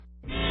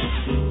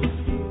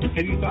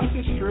Have you thought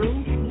this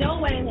through? No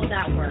way will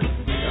that work.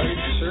 Are you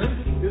sure?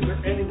 Is there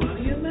any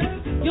money in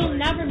that? You'll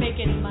never make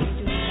any money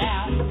doing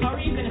that. How are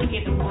you going to pay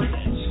the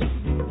mortgage?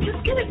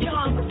 Just get a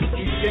job.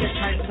 You're going to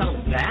try and sell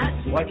that?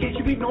 Why can't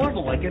you be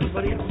normal like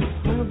anybody else?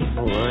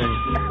 All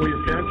right. Were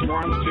your parents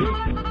morons too?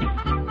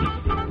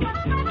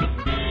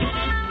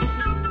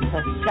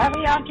 The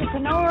savvy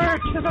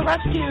entrepreneur to the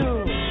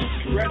rescue.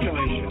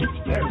 Congratulations.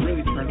 That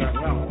really turned out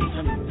well.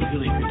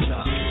 Really good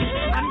job.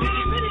 I'm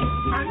surprised.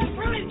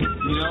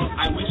 You know,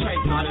 I wish I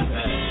thought of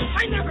that.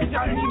 I never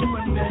thought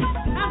anyone would.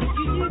 How did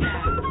you do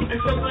that? I'm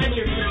so glad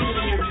you're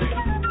pursuing your dream.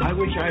 I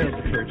wish I had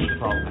the courage to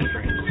follow my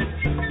dreams.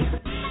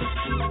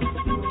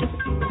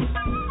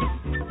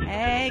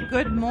 Hey,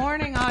 good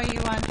morning, all you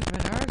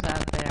entrepreneurs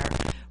out there.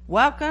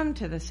 Welcome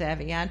to the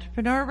Savvy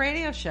Entrepreneur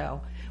Radio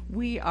Show.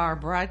 We are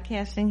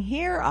broadcasting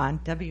here on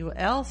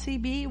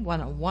WLCB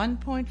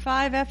 101.5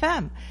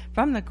 FM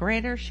from the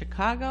greater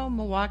Chicago,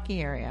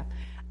 Milwaukee area.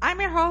 I'm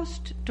your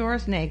host,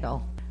 Doris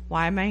Nagel.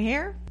 Why am I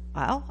here?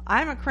 Well,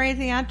 I'm a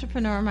crazy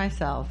entrepreneur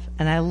myself,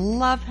 and I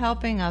love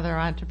helping other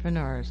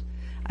entrepreneurs.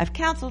 I've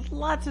counseled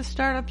lots of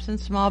startups and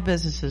small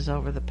businesses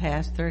over the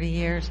past 30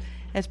 years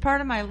as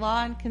part of my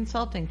law and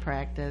consulting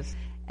practice,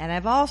 and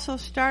I've also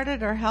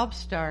started or helped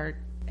start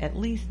at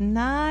least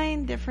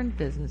 9 different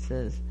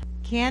businesses,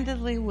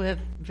 candidly with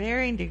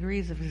varying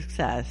degrees of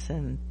success.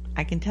 And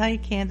I can tell you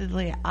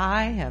candidly,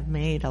 I have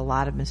made a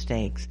lot of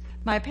mistakes.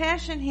 My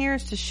passion here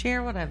is to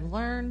share what I've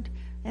learned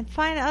and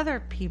find other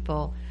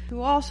people who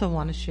also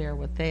want to share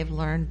what they've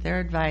learned, their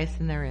advice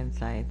and their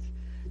insights.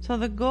 So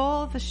the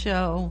goal of the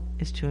show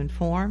is to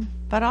inform,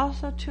 but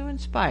also to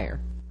inspire.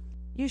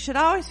 You should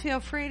always feel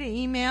free to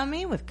email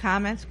me with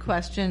comments,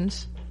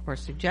 questions, or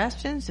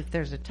suggestions. If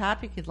there's a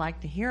topic you'd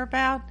like to hear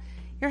about,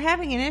 you're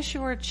having an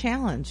issue or a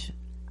challenge,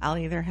 I'll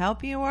either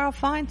help you or I'll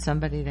find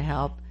somebody to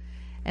help.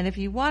 And if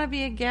you want to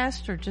be a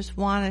guest or just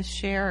want to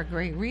share a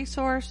great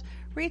resource,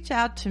 reach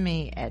out to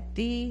me at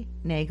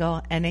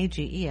dnagel,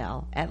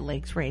 Nagel, at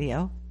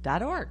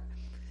lakesradio.org.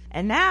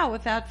 And now,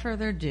 without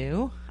further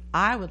ado,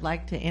 I would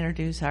like to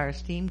introduce our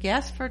esteemed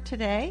guest for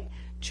today.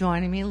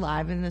 Joining me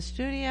live in the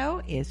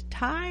studio is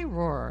Ty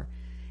Rohrer.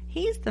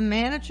 He's the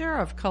manager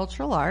of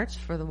cultural arts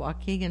for the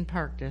Waukegan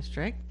Park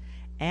District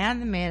and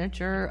the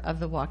manager of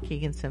the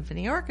Waukegan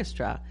Symphony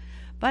Orchestra.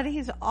 But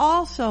he's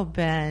also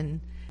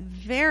been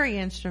very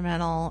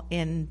instrumental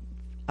in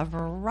a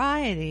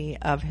variety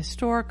of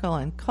historical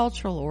and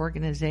cultural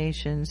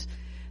organizations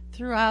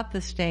throughout the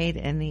state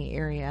and the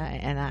area.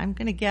 And I'm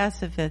going to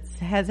guess if it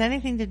has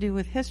anything to do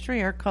with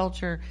history or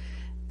culture,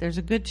 there's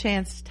a good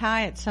chance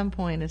Ty at some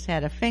point has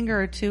had a finger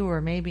or two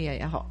or maybe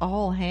a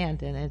whole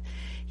hand in it.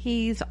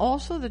 He's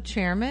also the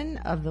chairman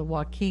of the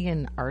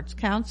Waukegan Arts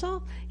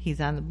Council.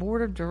 He's on the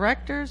board of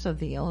directors of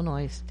the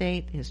Illinois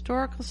State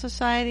Historical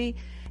Society,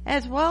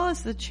 as well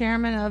as the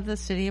chairman of the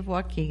City of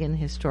Waukegan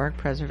Historic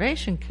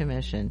Preservation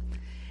Commission.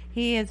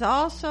 He has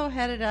also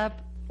headed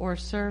up or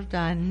served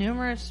on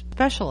numerous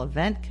special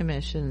event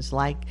commissions,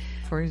 like,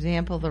 for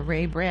example, the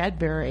Ray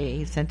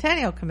Bradbury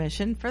Centennial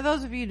Commission. For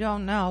those of you who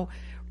don't know,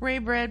 Ray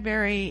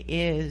Bradbury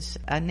is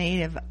a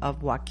native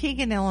of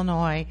Waukegan,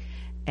 Illinois,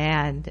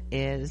 and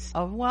is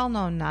a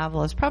well-known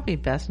novelist, probably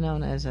best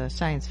known as a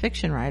science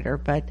fiction writer,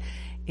 but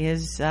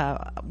is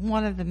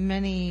one of the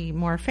many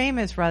more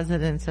famous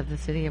residents of the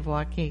city of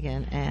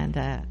Waukegan,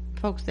 and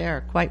folks there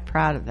are quite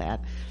proud of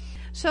that.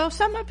 So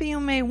some of you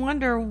may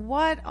wonder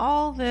what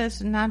all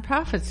this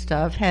nonprofit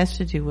stuff has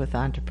to do with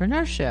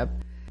entrepreneurship,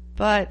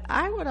 but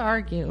I would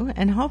argue,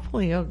 and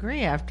hopefully you'll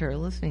agree after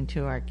listening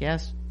to our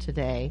guest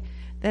today,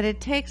 that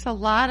it takes a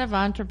lot of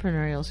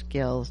entrepreneurial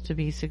skills to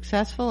be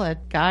successful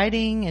at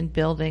guiding and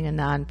building a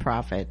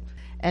nonprofit,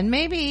 and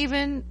maybe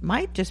even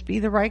might just be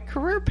the right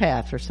career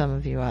path for some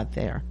of you out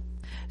there.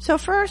 So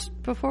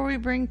first, before we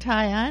bring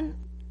Ty on,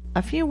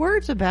 a few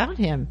words about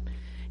him.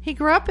 He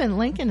grew up in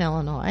Lincoln,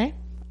 Illinois.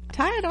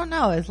 Ty, I don't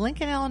know, is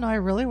Lincoln, Illinois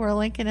really where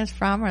Lincoln is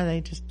from, or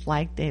they just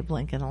liked Abe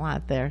Lincoln a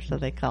lot there, so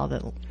they called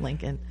it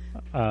Lincoln?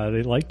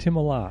 They liked him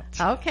a lot.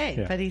 Okay,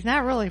 yeah. But he's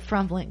not really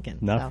from Lincoln.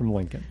 Not from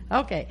Lincoln.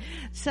 Okay,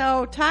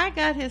 so Ty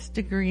got his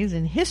degrees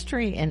in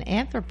history and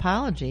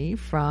anthropology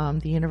from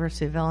the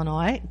University of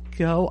Illinois,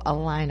 go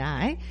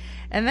Illini,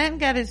 and then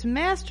got his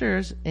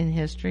master's in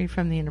history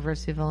from the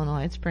University of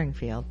Illinois at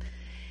Springfield.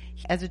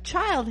 As a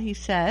child, he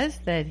says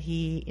that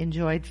he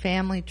enjoyed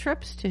family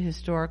trips to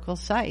historical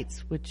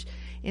sites, which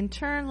in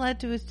turn led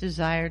to his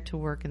desire to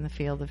work in the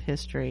field of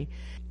history.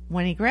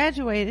 When he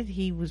graduated,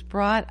 he was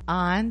brought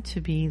on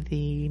to be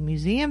the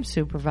museum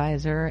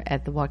supervisor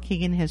at the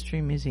Waukegan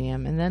History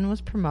Museum and then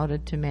was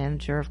promoted to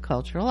manager of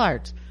cultural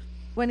arts.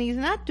 When he's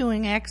not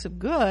doing acts of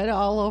good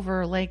all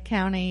over Lake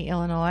County,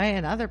 Illinois,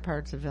 and other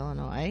parts of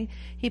Illinois,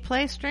 he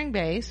plays string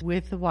bass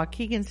with the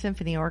Waukegan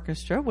Symphony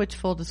Orchestra, which,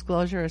 full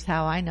disclosure, is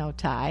how I know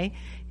Ty.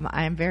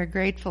 I am very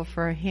grateful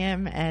for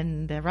him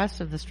and the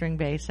rest of the string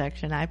bass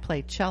section. I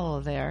play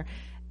cello there.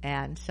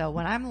 And so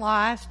when I'm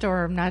lost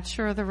or I'm not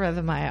sure of the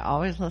rhythm, I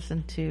always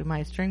listen to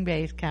my string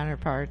bass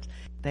counterparts.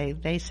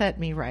 They set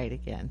me right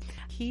again.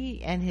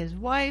 He and his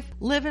wife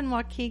live in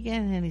Waukegan,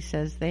 and he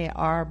says they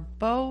are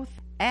both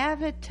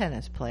avid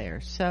tennis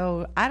players.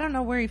 So I don't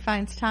know where he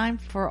finds time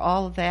for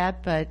all of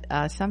that, but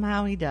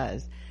somehow he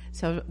does.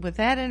 So with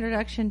that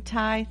introduction,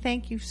 Ty,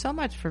 thank you so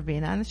much for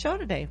being on the show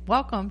today.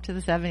 Welcome to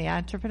the 70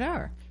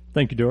 Entrepreneur.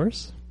 Thank you,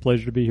 Doris.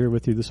 Pleasure to be here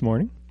with you this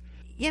morning.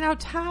 You know,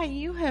 Ty,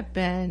 you have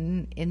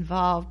been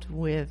involved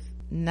with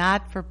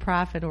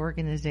not-for-profit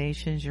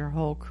organizations your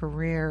whole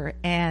career,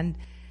 and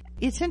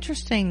it's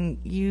interesting.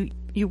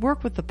 You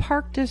work with the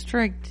Park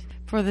District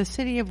for the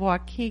city of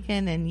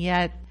Waukegan, and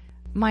yet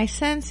my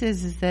sense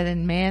is that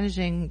in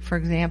managing, for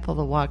example,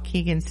 the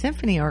Waukegan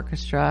Symphony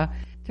Orchestra,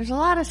 there's a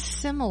lot of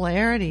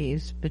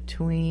similarities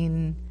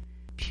between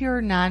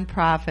pure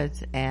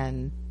nonprofits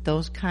and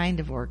those kind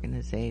of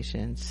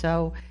organizations.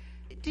 So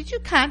did you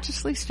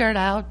consciously start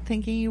out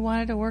thinking you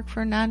wanted to work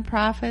for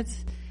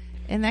nonprofits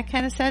in that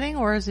kind of setting,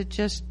 or is it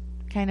just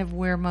kind of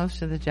where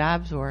most of the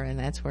jobs were and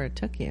that's where it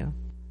took you?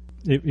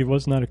 It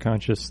was not a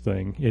conscious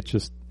thing.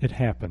 It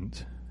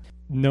happened.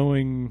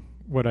 Knowing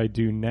what I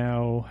do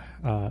now,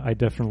 I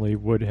definitely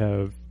would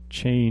have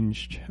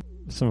changed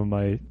some of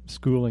my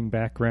schooling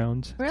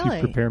background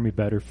Really? to prepare me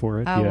better for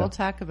it. Oh, Yeah. we'll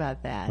talk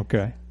about that.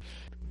 Okay.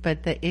 But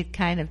it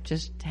kind of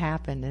just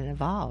happened and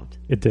evolved.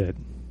 It did.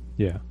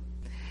 Yeah.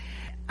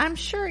 I'm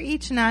sure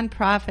each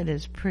nonprofit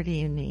is pretty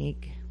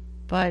unique,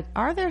 but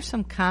are there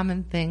some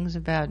common things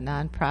about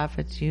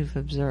nonprofits you've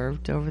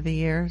observed over the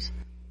years?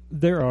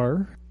 There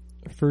are.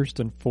 First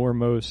and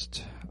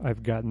foremost,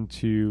 I've gotten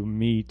to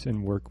meet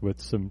and work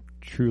with some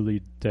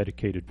truly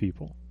dedicated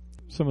people.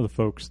 Some of the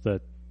folks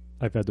that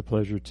I've had the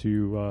pleasure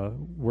to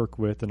work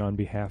with and on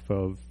behalf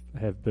of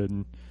have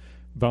been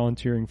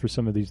volunteering for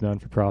some of these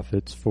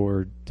non-for-profits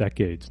for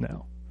decades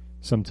now,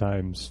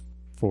 sometimes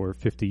for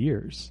 50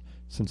 years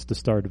since the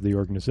start of the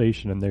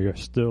organization, and they are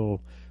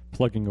still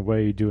plugging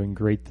away doing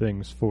great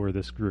things for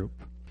this group.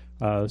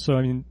 So,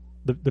 I mean,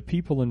 the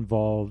people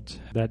involved,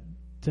 that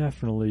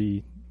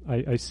definitely,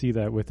 I see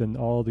that within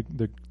all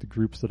the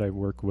groups that I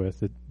work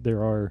with.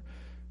 There are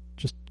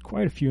just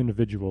quite a few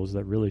individuals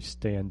that really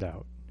stand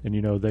out. And,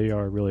 you know, they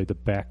are really the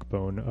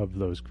backbone of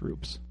those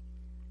groups.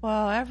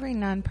 Well, every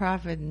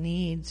nonprofit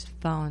needs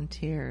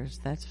volunteers,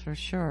 that's for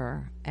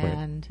sure. Right.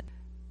 And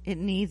it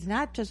needs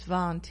not just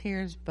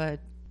volunteers, but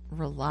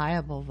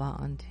reliable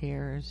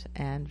volunteers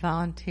and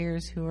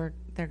volunteers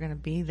they're going to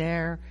be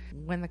there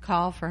when the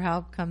call for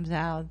help comes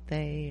out.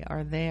 They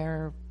are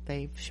there.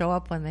 They show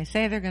up when they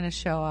say they're going to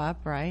show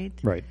up, right?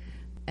 Right.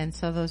 And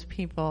so those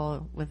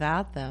people,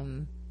 without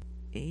them,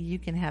 you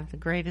can have the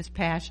greatest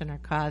passion or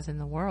cause in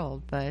the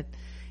world, but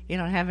you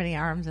don't have any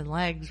arms and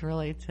legs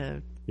really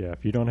to... Yeah,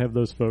 if you don't have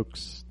those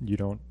folks, you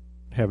don't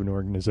have an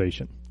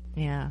organization.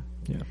 Yeah.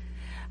 Yeah.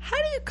 How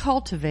do you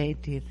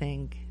cultivate, do you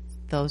think,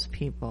 those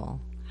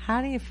people?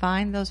 How do you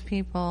find those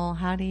people?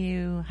 How do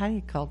you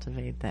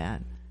cultivate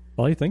that?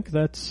 Well, I think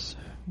that's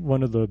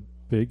one of the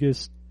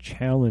biggest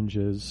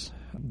challenges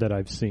that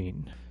I've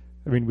seen.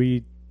 I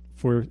mean,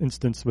 for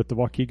instance, with the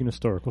Waukegan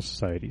Historical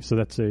Society, so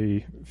that's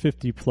a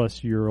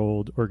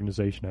 50-plus-year-old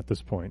organization at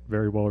this point,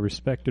 very well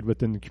respected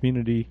within the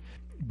community,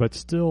 but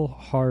still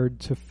hard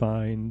to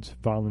find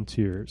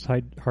volunteers,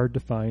 hard to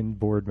find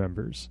board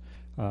members.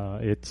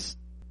 It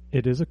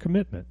is a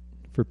commitment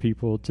for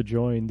people to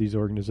join these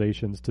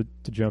organizations, to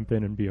jump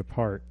in and be a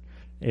part.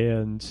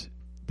 And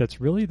that's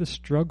really the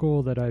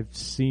struggle that I've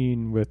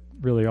seen with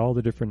really all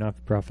the different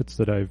not-for-profits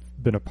that I've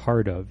been a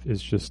part of,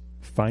 is just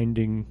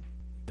finding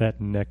that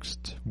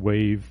next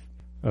wave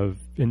of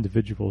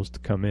individuals to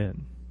come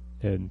in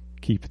and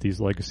keep these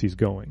legacies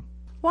going.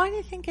 Why do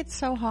you think it's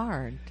so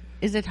hard?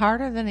 Is it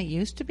harder than it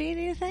used to be,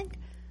 do you think?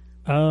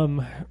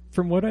 From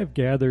what I've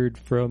gathered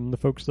from the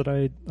folks that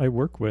I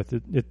work with,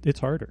 it's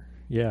harder.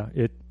 Yeah,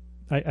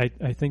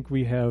 I think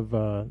we have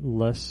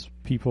less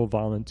people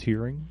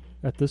volunteering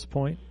at this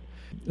point,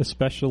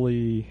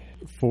 especially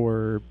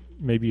for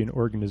maybe an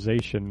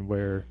organization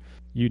where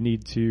you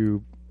need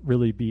to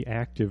really be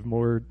active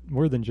more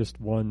than just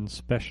one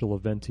special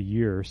event a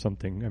year or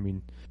something. I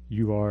mean,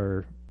 you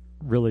are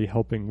really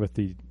helping with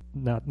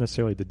not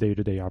necessarily the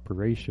day-to-day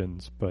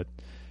operations, but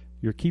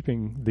you're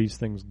keeping these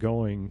things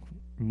going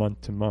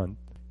month to month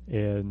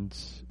and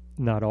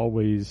not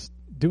always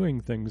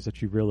doing things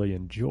that you really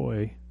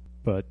enjoy,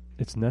 but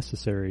it's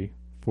necessary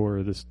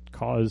for this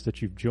cause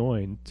that you've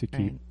joined to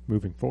keep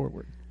moving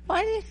forward.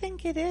 Why do you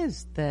think it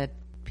is that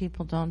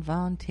people don't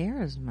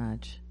volunteer as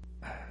much?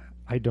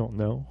 I don't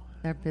know.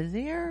 They're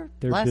busier?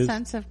 They're Less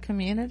sense of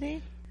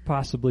community?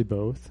 Possibly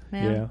both.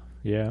 Yeah.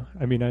 Yeah.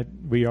 I mean,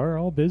 we are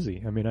all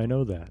busy. I mean, I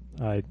know that.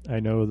 I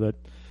know that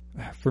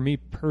for me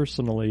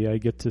personally, I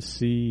get to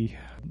see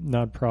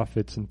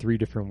nonprofits in 3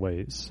 different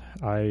ways.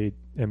 I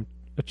am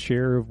a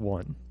chair of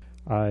one.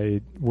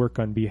 I work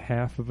on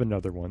behalf of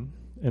another one,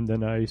 and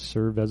then I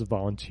serve as a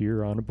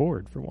volunteer on a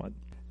board for one.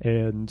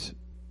 And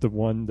the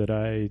one that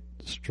I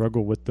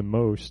struggle with the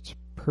most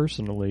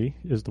personally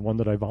is the one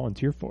that I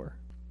volunteer for.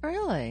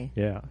 Really?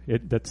 Yeah,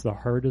 that's the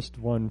hardest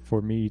one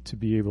for me to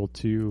be able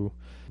to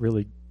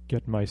really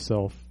get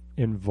myself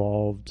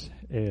involved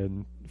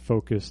and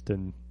focused,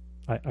 and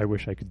I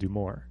wish I could do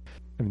more.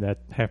 I mean, that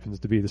happens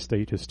to be the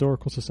State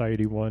Historical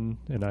Society one,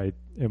 and I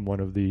am one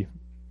of the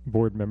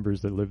board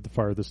members that live the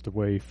farthest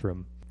away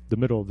from the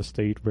middle of the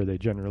state where they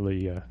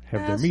generally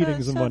have their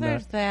meetings and whatnot.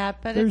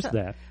 There's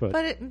that, but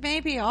but it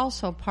maybe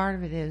also part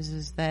of it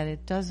is that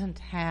it doesn't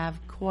have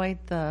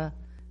quite the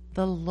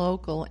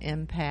local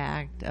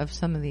impact of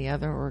some of the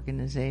other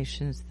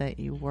organizations that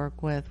you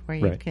work with, where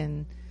you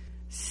can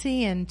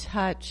see and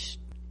touch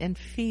and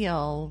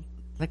feel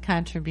the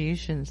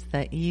contributions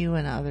that you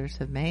and others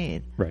have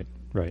made. Right.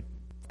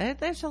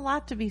 There's a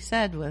lot to be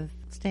said with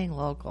staying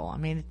local. I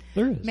mean,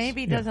 there is.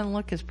 Maybe it doesn't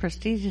look as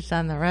prestigious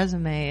on the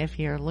resume if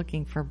you're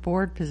looking for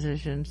board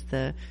positions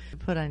to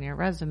put on your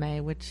resume,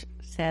 which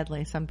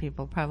sadly some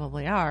people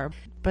probably are.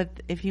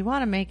 But if you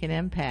want to make an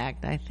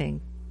impact, I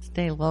think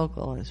stay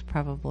local is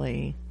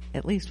probably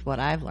at least what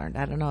I've learned.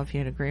 I don't know if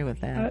you'd agree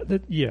with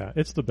that. Yeah,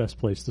 it's the best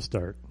place to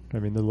start. I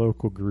mean, the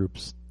local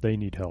groups, they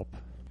need help.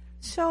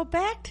 So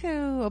back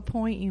to a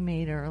point you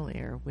made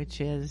earlier, which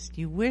is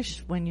you wish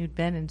when you'd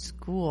been in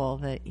school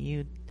that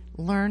you'd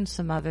learned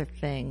some other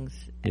things.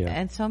 Yeah.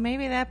 And so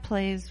maybe that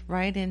plays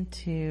right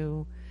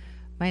into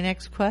my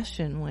next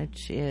question,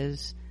 which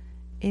is,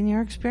 in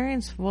your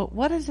experience,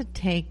 what does it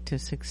take to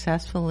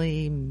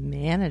successfully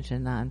manage a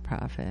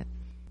nonprofit?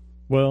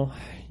 Well,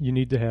 you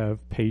need to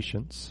have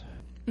patience.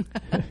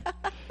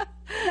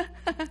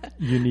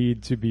 You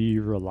need to be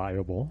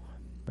reliable.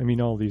 I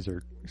mean, all these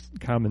are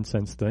common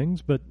sense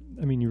things, but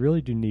I mean, you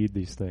really do need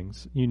these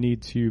things. You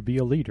need to be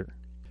a leader.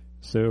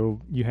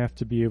 So you have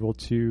to be able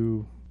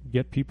to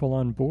get people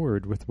on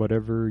board with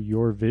whatever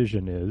your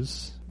vision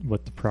is,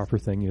 what the proper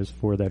thing is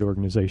for that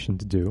organization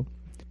to do.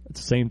 At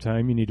the same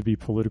time, you need to be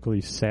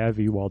politically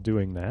savvy while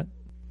doing that.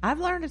 I've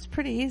learned it's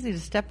pretty easy to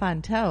step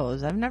on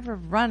toes. I've never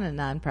run a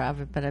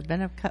nonprofit, but I've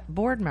been a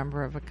board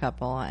member of a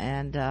couple,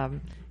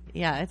 and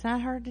it's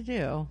not hard to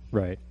do.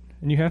 Right.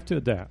 And you have to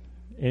adapt.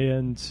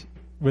 And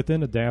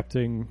within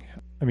adapting,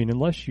 I mean,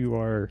 unless you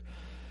are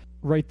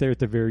right there at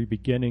the very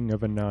beginning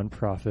of a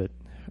nonprofit,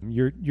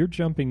 you're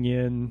jumping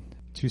in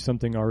to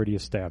something already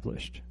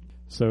established.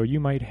 So you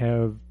might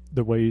have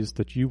the ways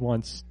that you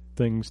want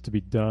things to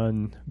be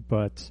done,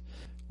 but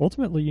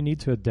ultimately you need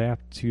to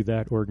adapt to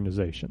that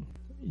organization.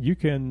 You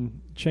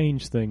can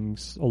change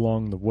things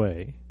along the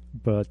way,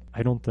 but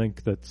I don't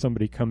think that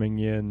somebody coming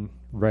in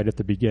right at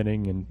the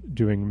beginning and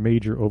doing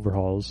major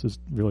overhauls is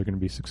really going to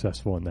be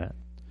successful in that.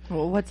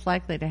 Well, what's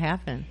likely to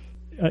happen?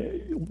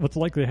 What's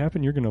likely to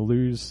happen, you're going to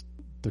lose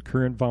the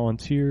current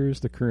volunteers,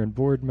 the current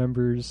board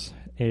members,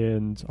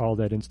 and all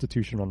that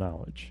institutional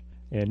knowledge.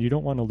 And you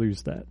don't want to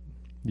lose that.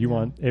 You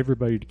want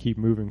everybody to keep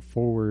moving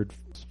forward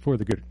for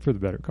the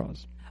better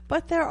cause.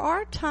 But there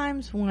are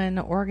times when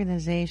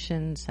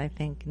organizations, I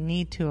think,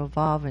 need to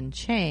evolve and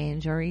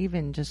change, or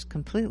even just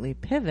completely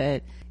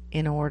pivot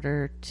in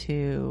order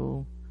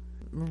to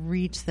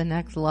reach the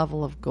next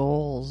level of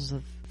goals.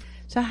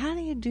 So how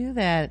do you do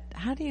that?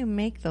 How do you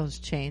make those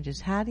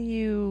changes? How do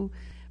you,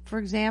 for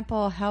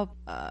example, help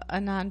a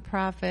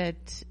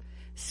nonprofit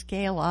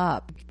scale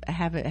up,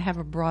 have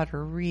a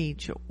broader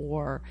reach,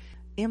 or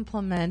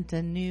implement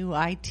a new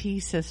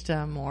IT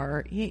system,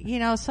 or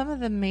some of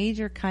the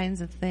major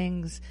kinds of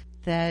things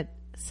that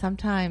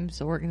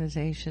sometimes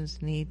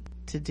organizations need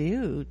to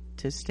do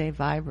to stay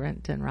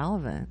vibrant and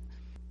relevant?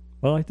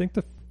 Well, I think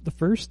the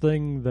first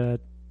thing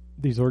that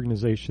these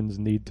organizations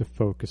need to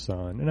focus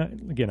on,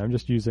 and I'm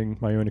just using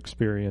my own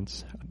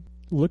experience,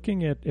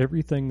 looking at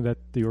everything that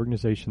the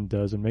organization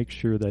does and make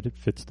sure that it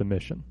fits the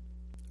mission.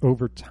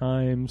 Over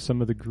time,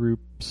 some of the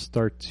groups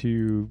start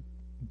to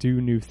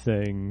do new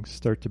things,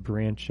 start to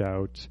branch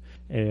out,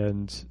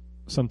 and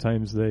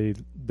sometimes they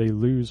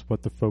lose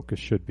what the focus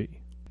should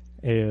be.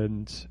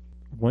 And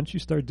once you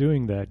start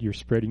doing that, you're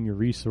spreading your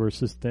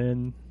resources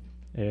thin,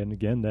 and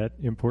again, that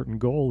important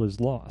goal is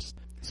lost.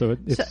 So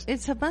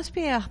it must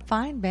be a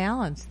fine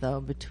balance,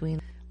 though,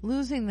 between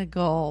losing the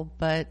goal,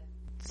 but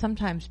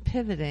sometimes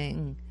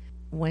pivoting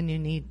when you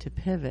need to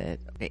pivot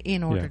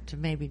in order to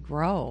maybe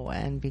grow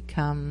and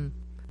become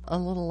a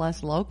little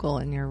less local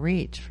in your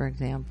reach, for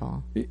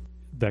example.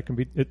 That can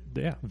be,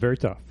 very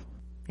tough.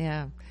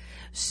 Yeah.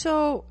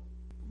 So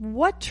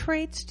what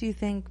traits do you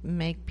think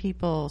make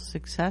people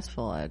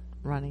successful at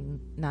running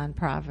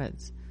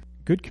nonprofits?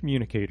 Good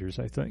communicators,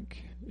 I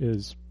think,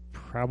 is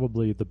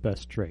probably the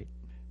best trait.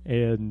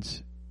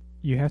 And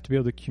you have to be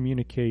able to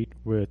communicate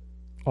with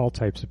all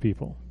types of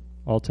people,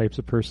 all types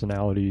of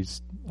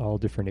personalities, all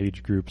different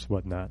age groups,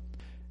 whatnot.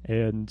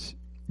 And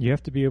you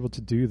have to be able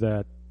to do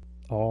that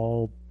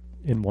all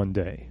in one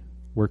day,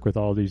 work with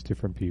all these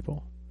different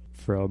people,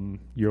 from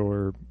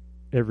your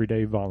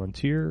everyday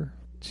volunteer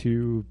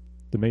to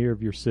the mayor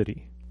of your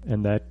city.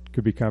 And that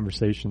could be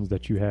conversations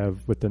that you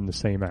have within the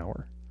same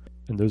hour.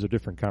 And those are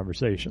different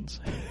conversations.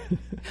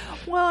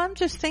 Well, I'm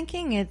just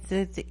thinking it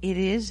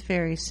is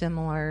very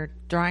similar,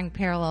 drawing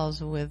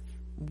parallels with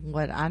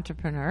what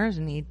entrepreneurs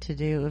need to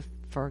do.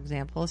 for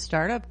example, a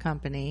startup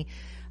company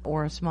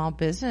or a small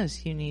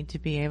business, you need to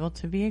be able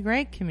to be a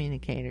great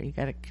communicator. You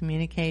got to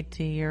communicate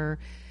to your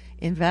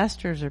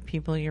investors or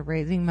people you're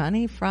raising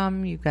money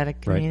from. You've got to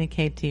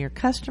communicate to your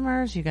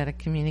customers. You've got to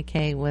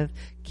communicate with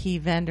key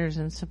vendors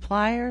and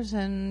suppliers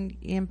and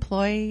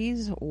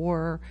employees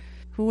or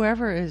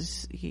whoever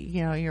is,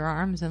 your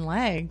arms and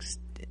legs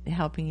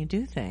helping you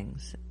do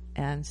things.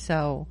 And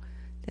so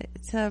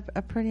it's a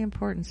pretty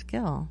important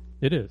skill.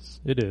 It is.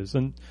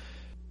 And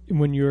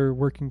when you're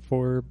working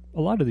for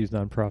a lot of these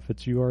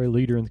nonprofits, you are a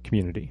leader in the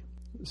community.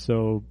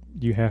 So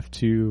you have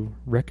to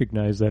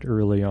recognize that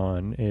early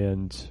on,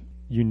 and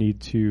you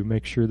need to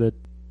make sure that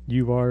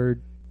you are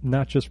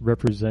not just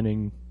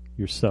representing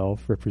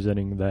yourself,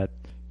 representing that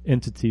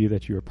entity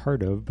that you're a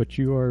part of, but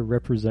you are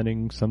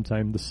representing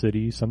sometimes the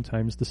city,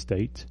 sometimes the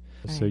state.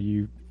 Right. So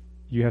you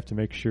have to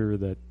make sure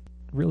that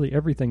really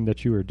everything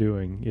that you are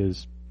doing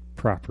is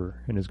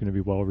proper and is going to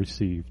be well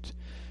received.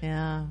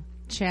 Yeah.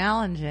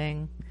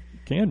 Challenging.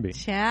 Can be.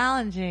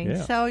 Challenging.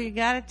 Yeah. So you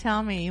got to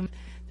tell me,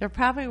 there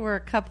probably were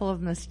a couple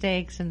of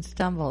mistakes and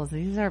stumbles.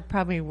 These are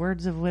probably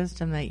words of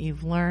wisdom that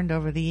you've learned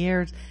over the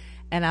years,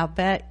 and I'll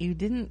bet you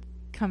didn't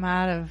come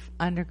out of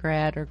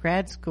undergrad or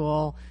grad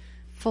school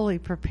fully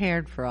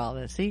prepared for all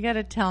this. So you got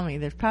to tell me,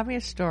 there's probably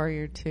a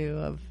story or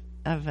two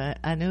of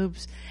an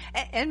oops,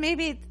 and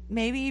maybe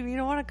if you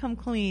don't want to come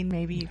clean,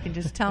 maybe you can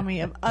just tell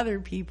me of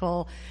other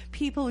people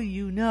who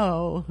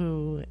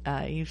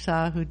you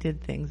saw who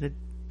did things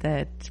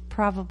that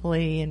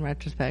probably in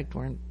retrospect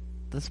weren't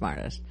the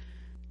smartest.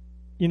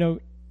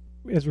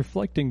 As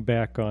reflecting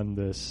back on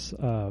this,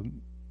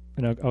 and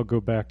I'll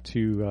go back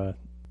to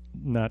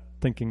not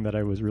thinking that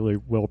I was really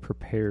well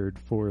prepared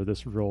for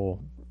this role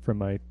from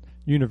my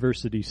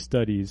university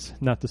studies.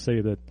 Not to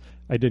say that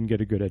I didn't get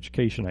a good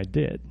education. I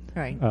did.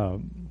 Right.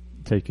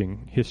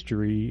 Taking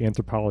history,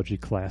 anthropology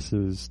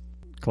classes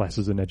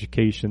in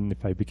education,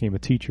 if I became a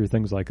teacher,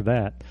 things like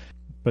that.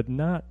 But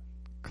not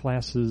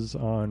classes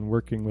on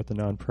working with a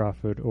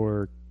nonprofit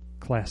or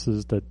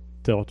classes that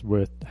dealt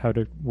with how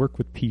to work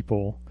with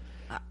people.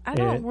 Are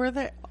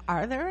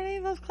there any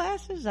of those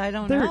classes? I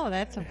don't know.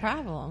 That's a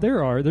problem.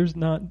 There are. There's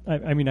not.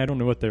 I mean, I don't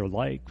know what they're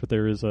like, but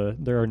there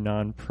are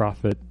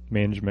nonprofit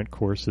management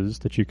courses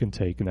that you can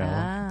take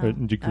now,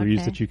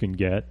 degrees that you can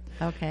get.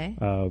 Okay.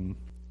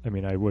 I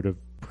mean, I would have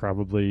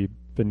probably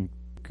been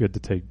good to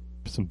take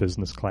some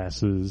business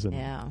classes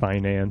and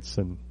finance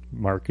and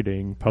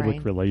marketing,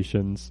 public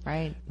relations.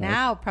 Right.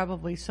 Now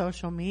probably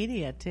social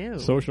media too.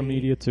 Social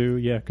media too,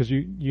 yeah, because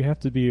you have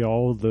to be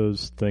all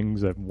those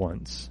things at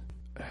once.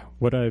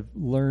 What I've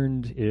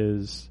learned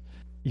is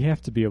you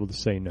have to be able to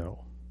say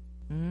no.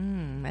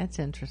 That's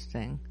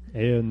interesting.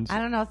 And I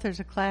don't know if there's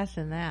a class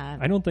in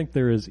that. I don't think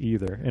there is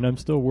either, and I'm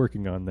still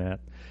working on that.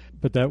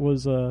 But that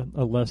was a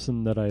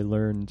lesson that I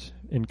learned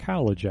in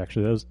college,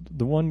 actually. That was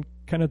the one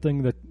kind of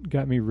thing that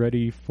got me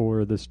ready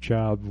for this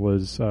job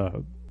was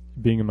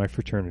being in my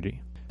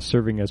fraternity,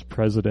 serving as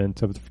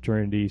president of the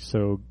fraternity,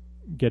 so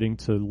getting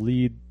to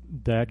lead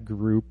that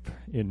group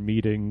in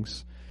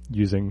meetings,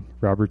 using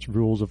Robert's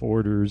Rules of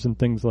Orders and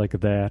things like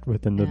that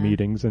within the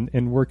meetings,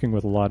 and working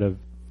with a lot of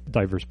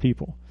diverse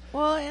people.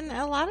 Well, in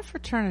a lot of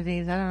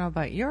fraternities, I don't know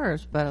about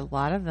yours, but a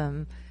lot of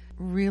them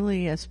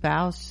really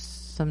espouse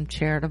some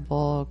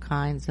charitable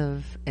kinds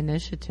of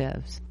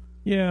initiatives.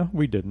 Yeah,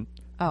 we didn't.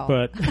 Oh.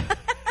 But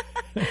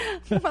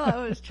well,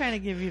 I was trying to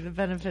give you the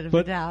benefit of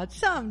the doubt.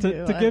 Some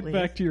do. To get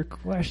back to your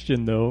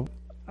question, though,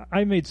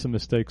 I made some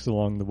mistakes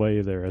along the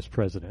way there as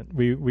president.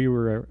 We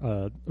were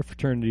a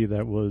fraternity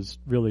that was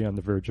really on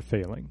the verge of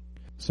failing.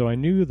 So I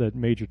knew that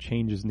major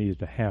changes needed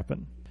to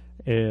happen,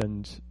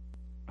 and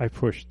I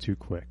pushed too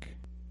quick.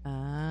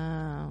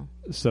 Oh.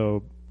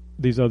 So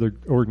these other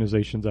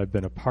organizations I've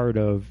been a part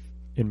of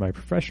in my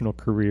professional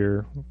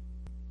career,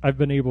 I've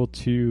been able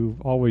to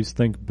always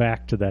think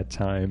back to that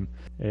time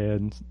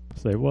and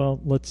say, well,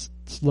 let's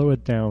slow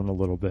it down a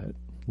little bit.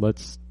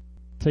 Let's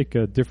take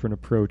a different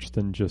approach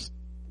than just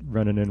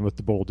running in with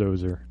the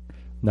bulldozer,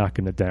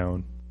 knocking it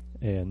down,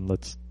 and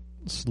let's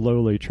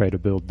slowly try to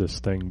build this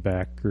thing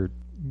back or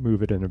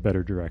move it in a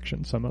better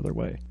direction some other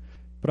way.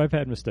 But I've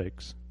had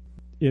mistakes.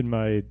 In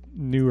my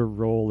newer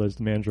role as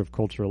the manager of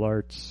cultural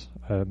arts,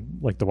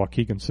 like the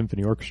Waukegan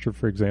Symphony Orchestra,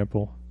 for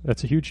example,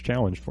 that's a huge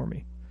challenge for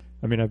me.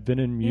 I mean, I've been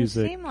in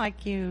music. You seem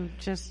like you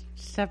just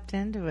stepped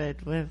into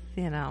it with,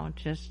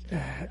 just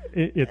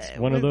it's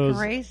one of those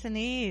grace and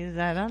ease.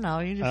 I don't know.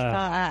 You just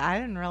thought, I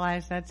didn't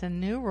realize that's a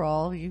new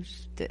role.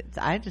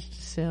 I just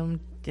assumed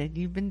that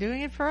you've been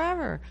doing it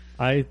forever.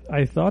 I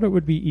thought it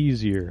would be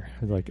easier.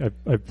 Like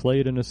I've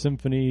played in a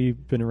symphony,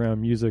 been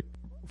around music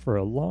for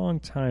a long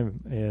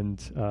time,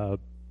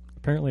 and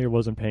apparently I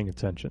wasn't paying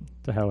attention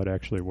to how it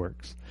actually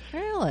works.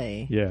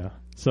 Really? Yeah.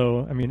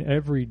 So, I mean,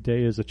 every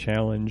day is a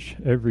challenge.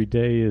 Every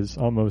day is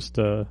almost,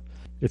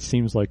 it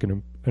seems like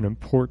an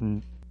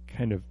important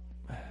kind of,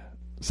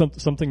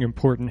 something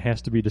important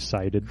has to be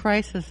decided.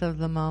 Crisis of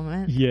the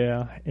moment.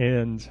 Yeah,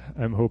 and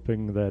I'm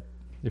hoping that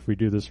if we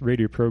do this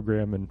radio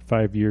program in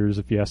 5 years,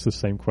 if you ask the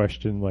same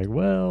question, like,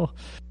 well,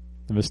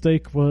 the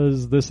mistake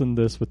was this and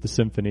this with the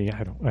symphony.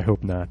 I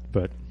hope not,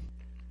 but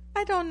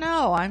I don't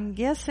know. I'm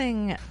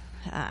guessing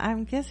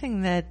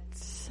that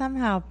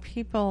somehow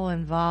people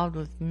involved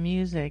with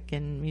music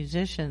and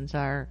musicians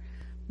are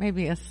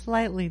maybe a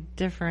slightly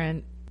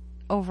different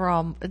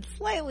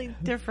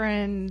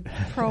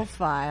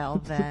profile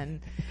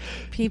than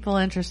people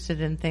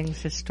interested in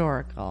things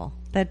historical.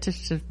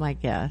 That's just my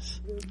guess.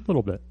 a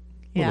little bit.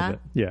 Yeah?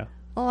 Yeah.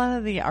 A lot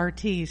of the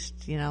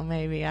artistes,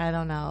 maybe, I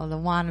don't know, the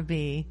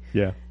wannabe.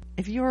 Yeah.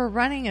 If you were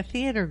running a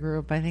theater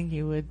group, I think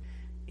you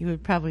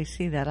would probably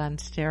see that on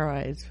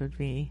steroids would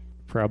be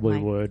Probably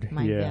my, would.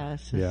 My yeah.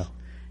 guess is Yeah.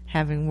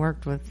 having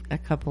worked with a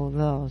couple of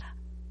those.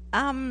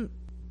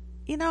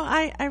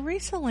 I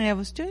recently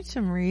was doing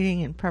some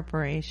reading in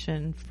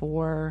preparation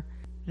for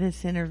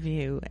this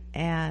interview,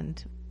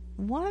 and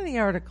one of the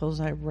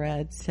articles I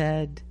read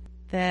said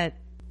that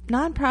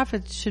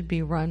nonprofits should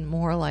be run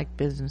more like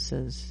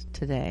businesses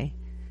today.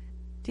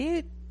 Do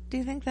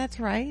you think that's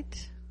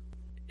right?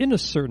 In a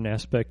certain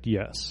aspect,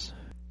 yes.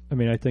 I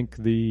mean, I think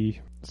the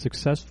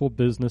successful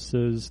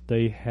businesses,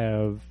 they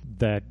have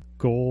that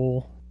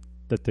goal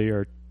that they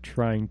are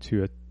trying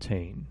to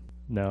attain.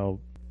 Now,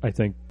 I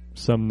think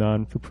some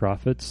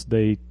non-for-profits,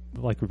 they,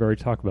 like we've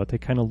already talked about, they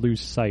kind of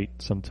lose sight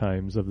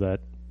sometimes of that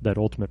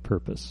ultimate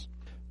purpose.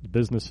 The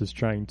business is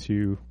trying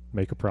to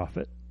make a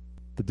profit.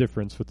 The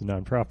difference with the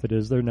nonprofit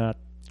is they're not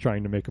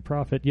trying to make a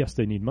profit. Yes,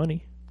 they need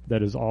money.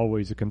 That is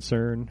always a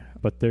concern,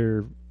 but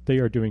they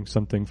are doing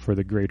something for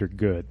the greater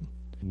good,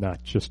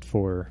 not just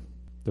for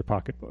their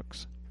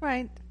pocketbooks.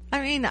 Right.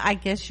 I mean, I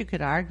guess you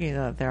could argue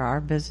that there are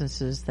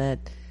businesses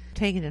that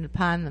take it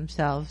upon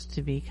themselves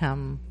to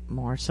become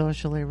more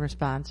socially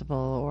responsible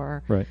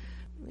or, right.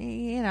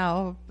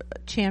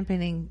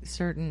 Championing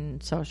certain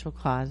social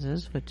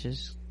causes, which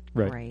is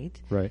great.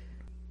 Right.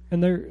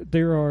 And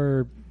there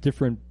are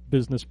different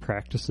business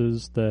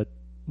practices that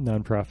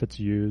nonprofits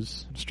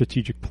use.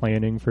 Strategic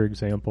planning, for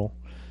example.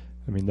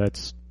 I mean,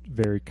 that's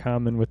very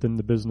common within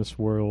the business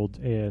world,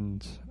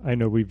 and I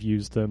know we've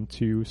used them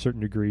to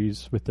certain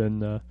degrees within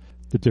the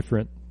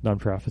different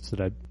nonprofits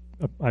that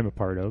I'm a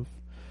part of.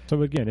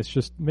 So again, it's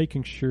just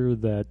making sure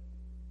that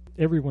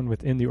everyone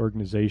within the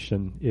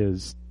organization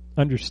is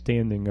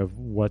understanding of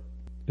what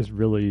is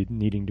really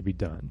needing to be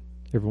done.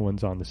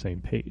 Everyone's on the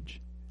same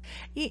page.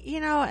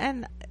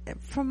 And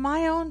from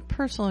my own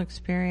personal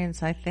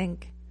experience, I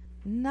think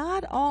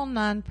not all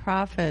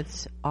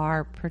nonprofits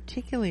are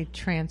particularly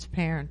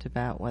transparent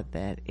about what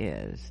that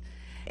is.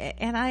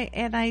 And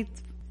I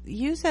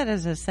use that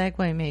as a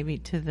segue maybe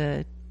to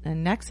the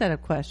next set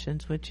of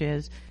questions, which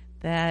is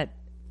that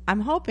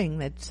I'm hoping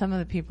that some of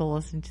the people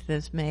listening to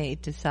this may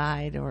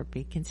decide or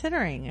be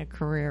considering a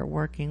career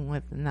working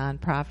with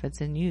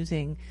nonprofits and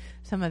using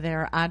some of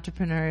their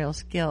entrepreneurial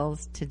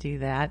skills to do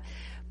that.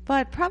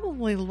 But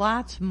probably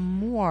lots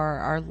more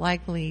are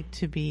likely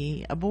to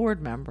be a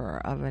board member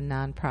of a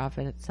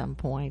nonprofit at some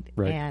point.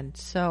 Right. And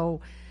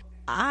so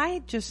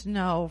I just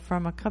know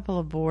from a couple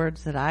of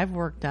boards that I've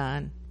worked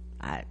on,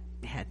 I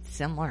had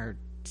similar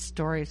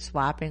stories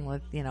swapping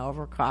with,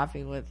 over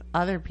coffee with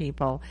other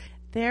people.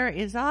 There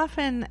is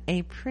often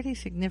a pretty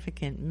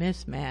significant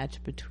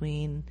mismatch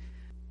between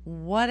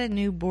what a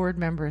new board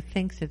member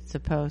thinks it's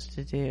supposed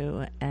to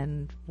do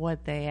and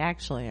what they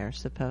actually are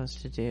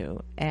supposed to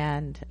do.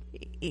 And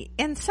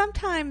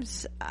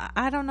sometimes,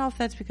 I don't know if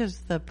that's because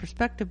the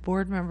prospective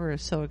board member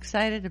is so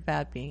excited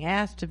about being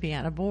asked to be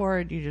on a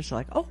board, you're just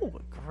like,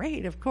 oh,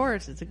 great, of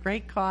course, it's a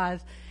great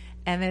cause,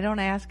 and they don't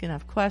ask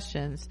enough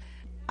questions.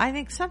 I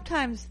think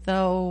sometimes,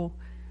 though,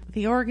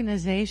 the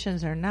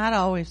organizations are not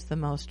always the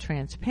most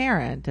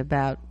transparent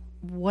about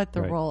what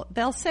the role.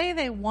 They'll say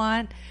they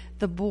want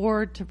the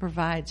board to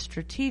provide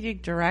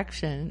strategic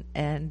direction,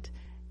 and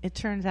it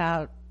turns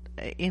out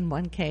in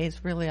one case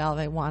really all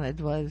they wanted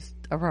was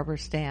a rubber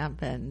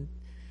stamp, and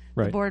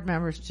the board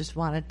members just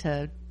wanted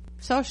to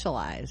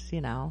socialize,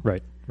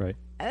 Right. And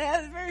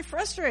that's very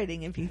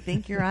frustrating if you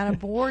think you're on a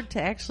board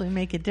to actually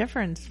make a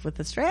difference with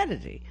the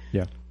strategy.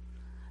 Yeah.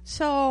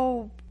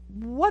 So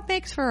what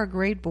makes for a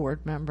great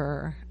board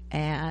member,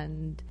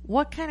 and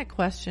what kind of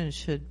questions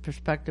should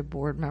prospective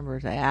board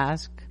members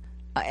ask,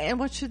 and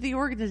what should the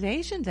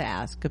organizations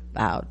ask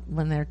about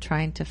when they're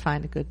trying to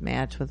find a good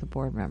match with a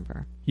board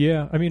member?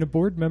 Yeah, I mean, a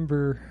board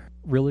member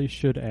really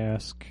should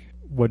ask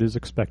what is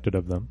expected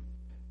of them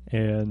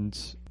and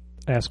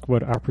ask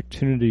what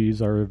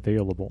opportunities are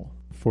available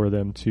for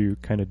them to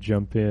kind of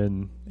jump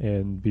in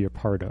and be a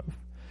part of.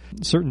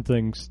 Certain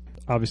things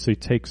obviously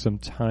take some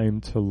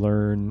time to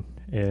learn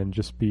and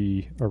just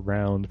be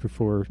around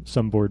before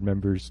some board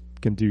members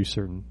can do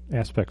certain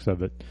aspects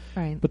of it.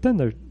 Right. But then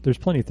there's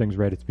plenty of things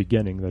right at the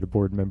beginning that a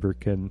board member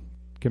can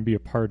be a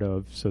part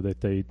of, so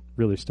that they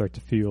really start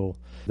to feel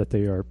that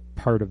they are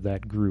part of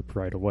that group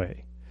right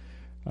away.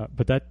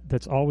 But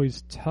that's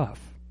always tough.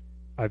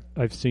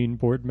 I've seen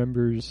board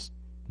members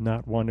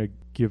not want to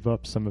give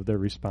up some of their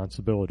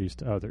responsibilities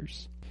to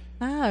others.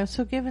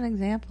 So give an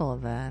example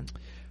of that.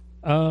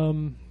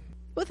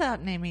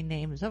 Without naming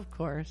names, of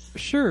course.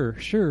 Sure.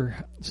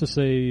 So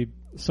say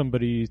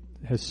somebody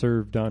has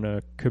served on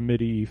a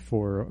committee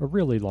for a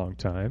really long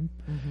time,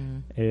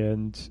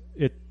 and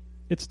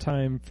it's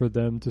time for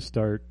them to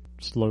start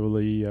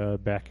slowly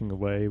backing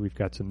away. We've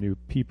got some new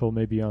people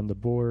maybe on the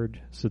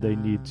board, so they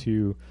need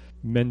to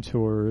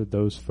mentor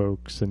those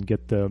folks and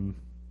get them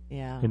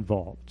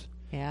involved.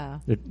 Yeah.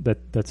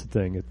 That's the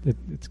thing.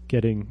 It's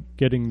getting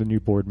the new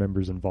board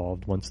members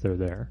involved once they're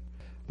there.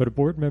 But a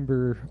board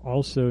member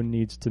also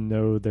needs to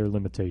know their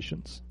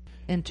limitations.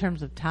 In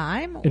terms of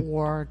time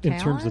or talent? In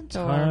terms of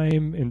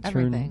time,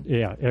 everything?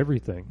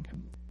 Everything.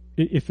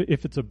 If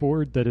it's a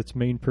board that its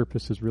main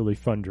purpose is really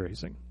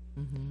fundraising,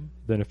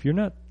 then if you're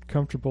not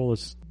comfortable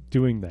as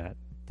doing that,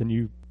 then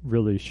you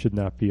really should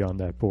not be on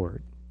that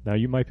board. Now,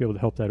 you might be able to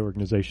help that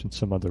organization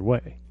some other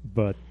way,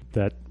 but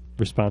that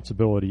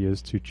responsibility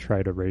is to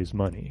try to raise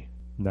money,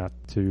 not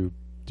to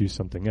do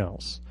something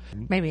else.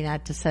 Maybe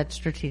not to set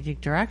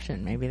strategic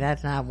direction. Maybe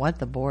that's not what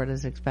the board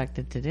is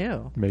expected to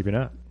do. Maybe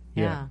not.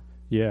 Yeah.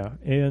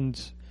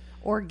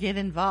 Or get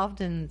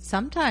involved in,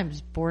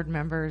 sometimes board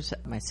members,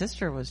 my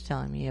sister was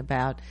telling me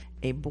about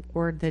a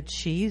board that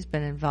she's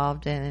been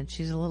involved in, and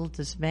she's a little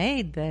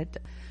dismayed that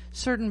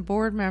certain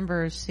board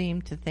members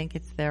seem to think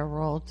it's their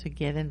role to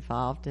get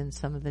involved in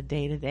some of the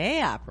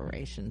day-to-day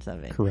operations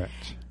of it.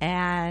 Correct.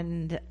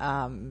 And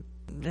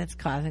that's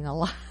causing a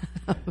lot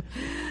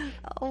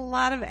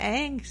of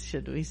angst,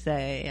 should we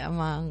say,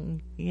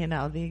 among,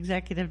 the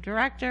executive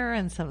director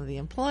and some of the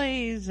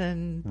employees,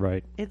 and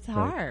it's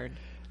hard.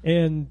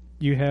 And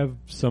you have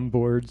some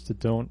boards that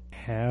don't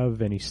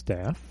have any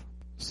staff,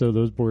 so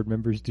those board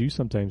members do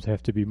sometimes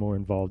have to be more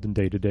involved in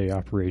day-to-day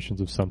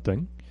operations of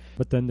something.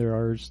 But then there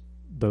are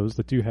those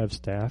that do have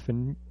staff,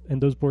 and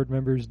those board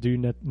members do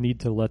need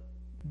to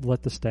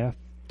let the staff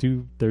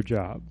do their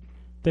job.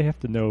 They have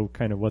to know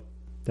kind of what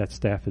that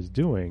staff is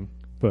doing,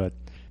 but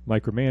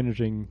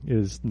micromanaging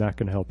is not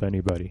going to help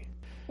anybody.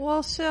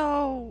 Well,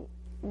 so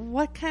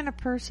what kind of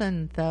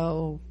person,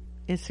 though,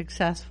 is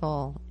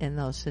successful in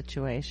those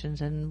situations,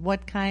 and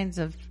what kinds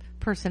of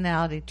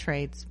personality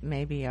traits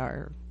maybe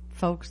are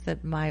folks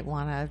that might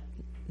want to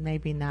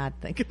maybe not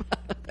think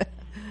about it?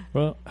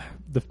 Well,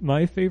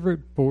 my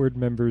favorite board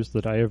members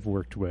that I have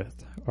worked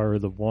with are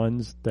the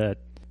ones that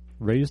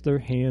raise their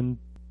hand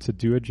to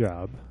do a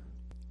job,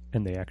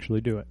 and they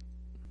actually do it.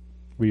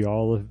 We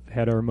all have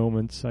had our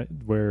moments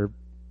where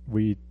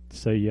we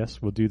say,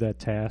 yes, we'll do that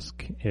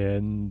task,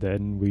 and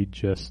then we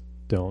just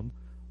don't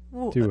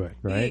do it,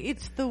 right?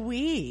 It's the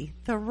we,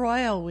 the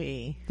royal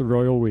we. The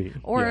royal we.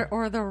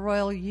 Or the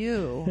royal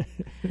you.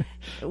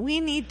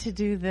 We need to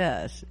do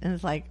this. And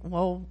it's like,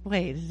 well,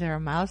 wait, is there a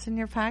mouse in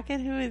your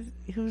pocket?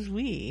 Who's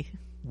we?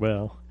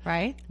 Well.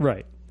 Right?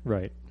 Right.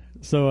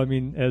 So, I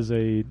mean, as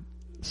a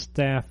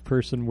staff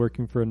person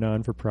working for a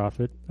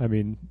non-for-profit, I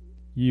mean,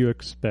 you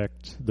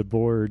expect the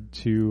board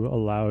to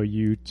allow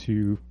you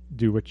to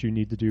do what you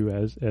need to do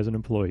as an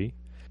employee.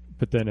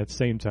 But then at the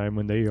same time,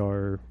 when they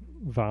are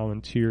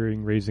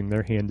volunteering, raising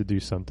their hand to do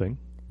something,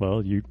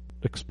 well, you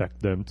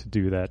expect them to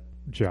do that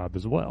job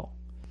as well.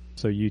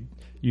 So you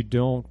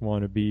don't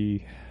want to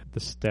be the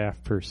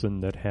staff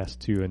person that has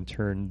to in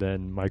turn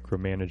then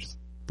micromanage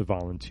the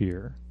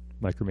volunteer,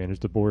 micromanage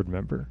the board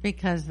member.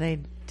 Because they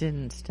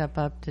didn't step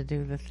up to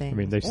do the thing. I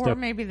mean, they just up.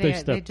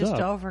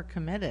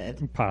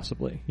 Overcommitted.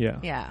 Possibly,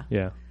 yeah.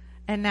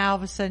 And now all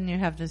of a sudden you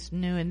have this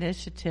new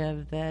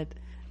initiative that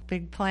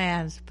big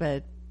plans,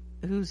 but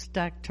who's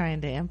stuck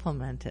trying to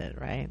implement it,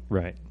 right?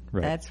 Right.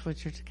 That's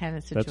what your kind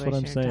of situation. That's what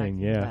I'm saying.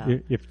 Yeah.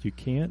 About. If you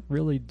can't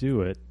really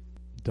do it,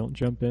 don't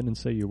jump in and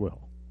say you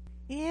will.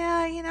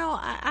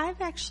 Yeah,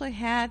 I've actually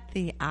had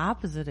the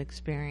opposite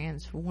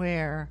experience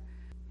where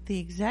the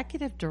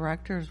executive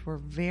directors were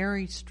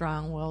very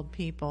strong-willed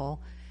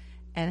people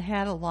and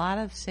had a lot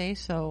of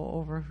say-so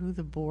over who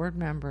the board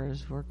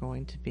members were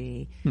going to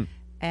be.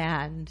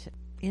 And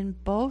in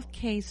both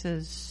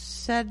cases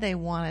said they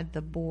wanted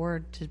the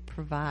board to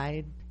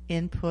provide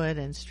input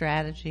and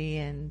strategy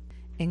and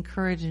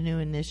encourage new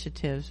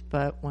initiatives,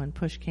 but when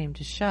push came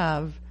to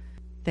shove,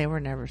 they were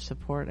never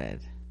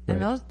supported. Right.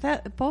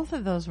 And both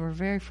of those were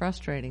very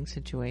frustrating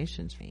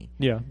situations for me.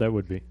 Yeah, that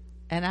would be.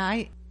 And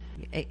I,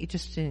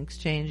 just in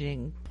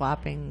exchanging,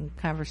 swapping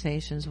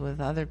conversations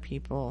with other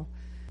people,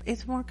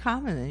 it's more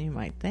common than you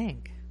might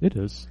think. It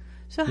is.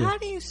 So how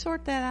do you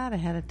sort that out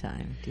ahead of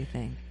time, do you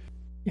think?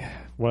 Yeah,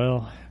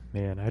 well,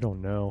 man, I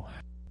don't know.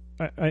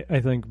 I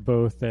think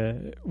both,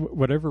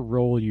 whatever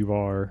role you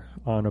are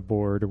on a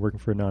board or working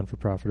for a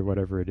non-for-profit or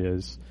whatever it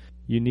is,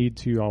 you need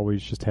to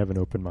always just have an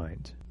open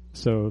mind.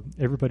 So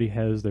everybody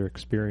has their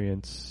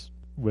experience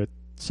with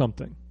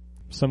something.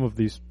 Some of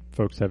these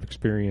folks have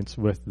experience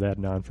with that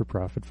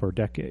non-for-profit for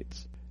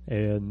decades.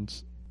 And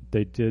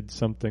they did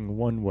something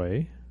one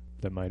way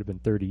that might have been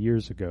 30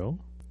 years ago.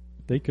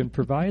 They can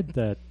provide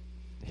that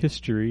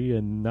history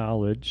and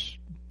knowledge,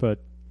 but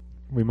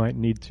we might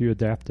need to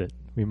adapt it.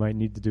 We might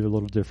need to do a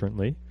little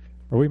differently,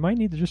 or we might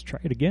need to just try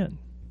it again.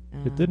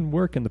 It didn't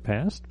work in the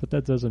past, but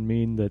that doesn't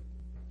mean that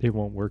it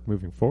won't work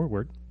moving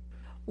forward.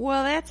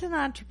 Well, that's an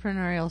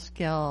entrepreneurial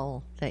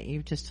skill that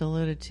you've just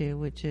alluded to,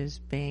 which is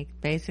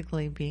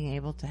basically being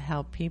able to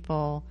help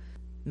people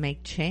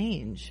make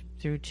change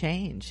through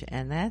change.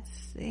 And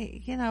that's,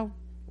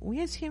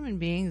 we as human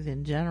beings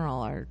in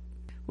general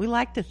we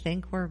like to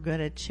think we're good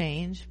at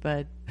change,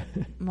 but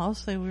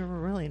mostly we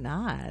were really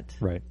not.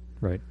 Right.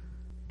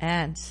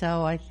 And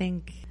so I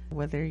think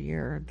whether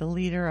you're the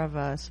leader of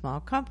a small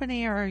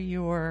company or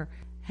you're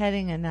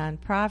heading a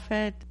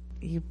nonprofit,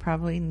 you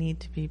probably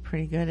need to be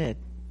pretty good at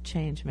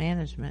change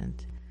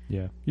management.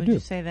 Yeah, Would you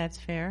say that's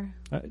fair?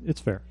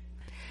 It's fair.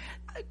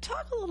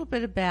 Talk a little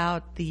bit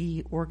about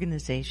the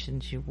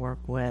organizations you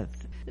work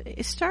with.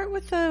 Start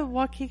with the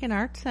Waukegan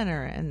Arts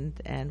Center and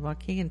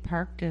Waukegan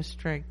Park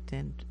District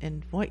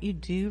and what you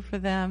do for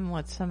them,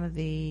 what some of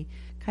the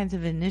kinds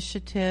of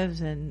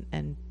initiatives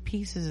and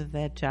pieces of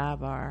that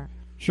job are.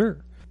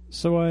 Sure.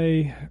 So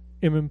I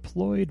am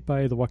employed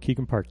by the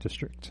Waukegan Park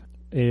District,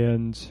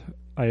 and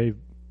I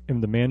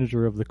am the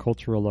manager of the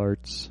cultural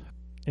arts,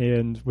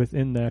 and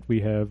within that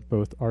we have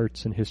both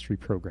arts and history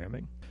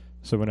programming.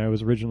 So when I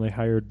was originally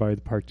hired by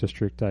the Park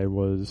District, I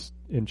was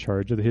in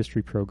charge of the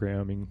history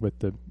programming with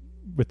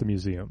the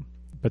museum.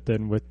 But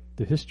then with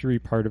the history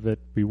part of it,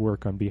 we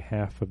work on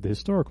behalf of the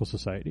Historical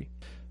Society.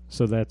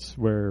 So that's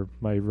where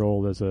my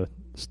role as a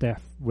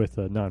staff with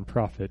a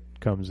nonprofit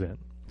comes in.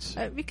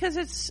 Because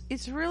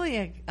it's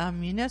really a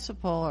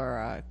municipal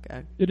or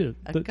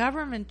a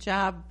government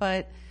job,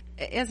 but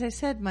as I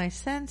said, my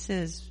sense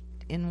is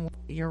in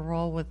your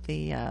role with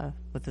the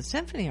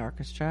symphony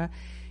orchestra,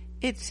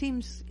 it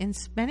seems in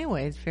many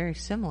ways very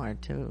similar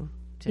to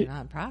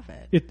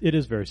nonprofit. It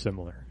is very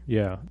similar.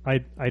 Yeah,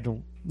 I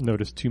don't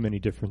notice too many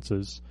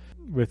differences.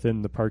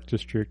 Within the Park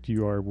District,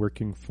 you are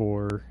working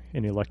for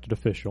an elected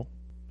official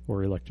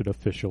or elected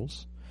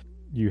officials.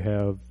 You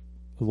have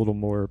a little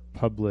more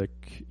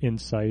public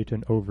insight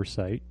and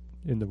oversight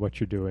into what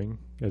you're doing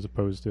as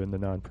opposed to in the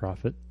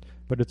nonprofit,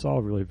 but it's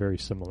all really very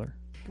similar.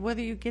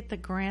 Whether you get the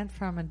grant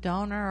from a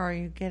donor or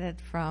you get it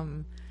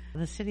from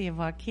the city of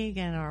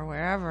Waukegan or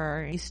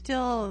wherever, you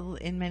still,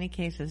 in many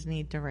cases,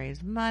 need to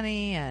raise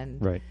money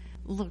and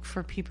look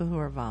for people who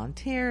are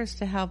volunteers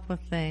to help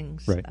with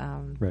things.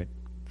 Right.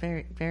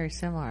 Very, very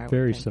similar.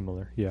 Very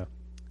similar. Yeah.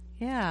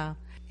 Yeah.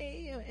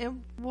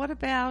 And what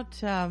about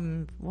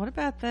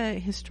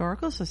the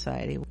Historical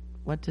Society?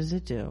 What does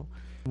it do?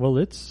 Well,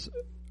 it's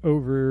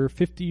over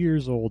 50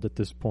 years old at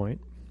this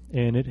point,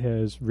 and it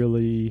has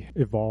really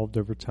evolved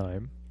over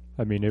time.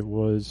 I mean, it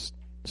was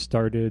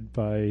started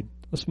by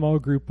a small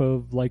group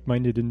of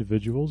like-minded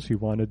individuals who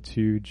wanted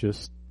to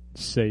just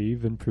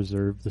save and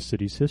preserve the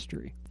city's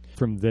history.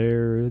 From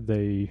there,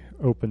 they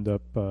opened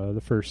up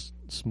the first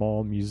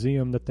small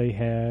museum that they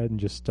had and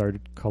just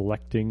started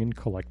collecting.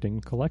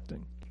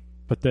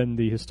 But then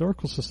the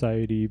Historical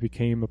Society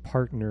became a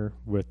partner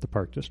with the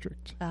Park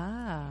District.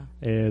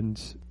 And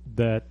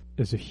that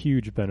is a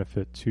huge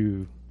benefit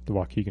to the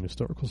Waukegan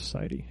Historical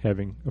Society,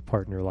 having a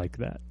partner like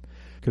that.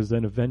 Because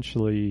then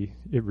eventually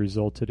it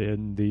resulted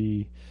in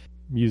the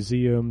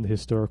museum, the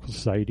Historical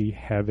Society,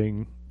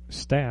 having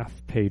staff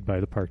paid by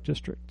the Park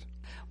District.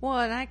 Well,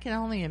 and I can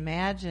only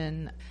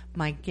imagine,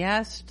 my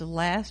guest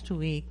last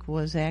week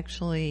was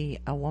actually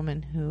a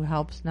woman who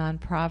helps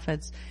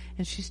nonprofits,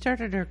 and she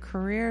started her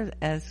career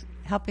as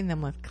helping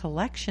them with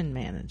collection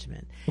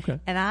management. Okay.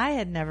 And I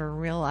had never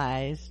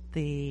realized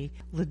the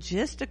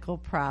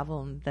logistical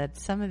problem that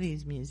some of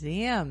these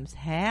museums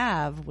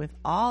have with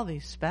all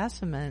these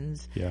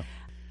specimens. Yeah.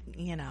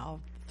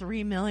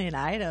 3 million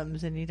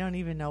items, and you don't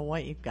even know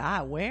what you've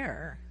got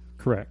where.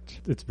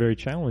 Correct. It's very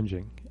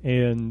challenging.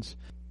 And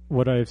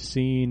what I've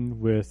seen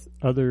with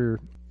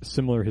other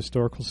similar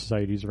historical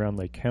societies around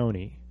Lake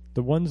County,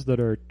 the ones that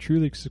are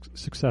truly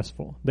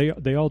successful,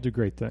 they all do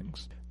great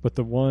things. But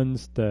the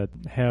ones that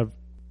have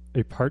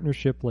a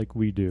partnership like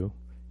we do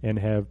and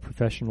have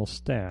professional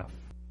staff,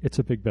 it's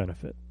a big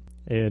benefit.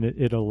 And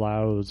it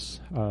allows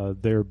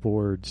their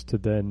boards to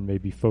then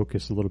maybe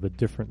focus a little bit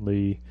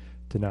differently,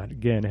 to not,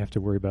 again, have to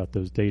worry about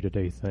those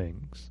day-to-day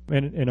things.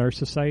 And our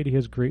society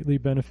has greatly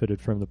benefited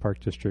from the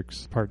Park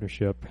District's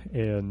partnership,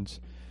 and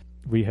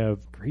we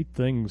have great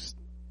things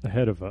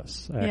ahead of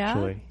us,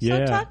 actually.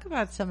 So talk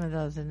about some of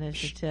those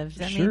initiatives.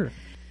 Sure.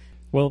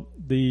 Well,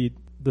 the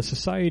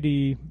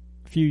society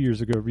a few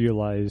years ago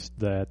realized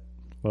that,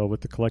 well,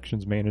 with the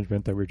collections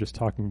management that we were just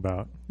talking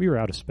about, we were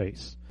out of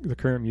space. The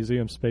current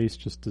museum space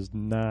just does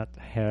not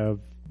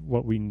have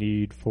what we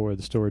need for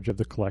the storage of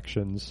the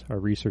collections. Our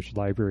research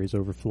library is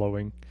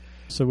overflowing.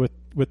 So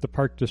with the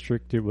Park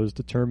District, it was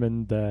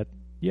determined that,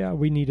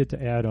 we needed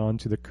to add on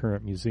to the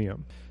current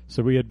museum.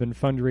 So we had been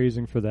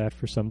fundraising for that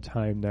for some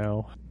time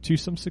now, to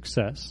some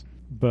success.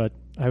 But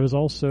I was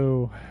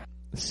also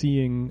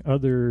seeing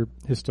other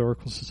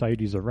historical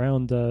societies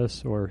around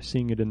us, or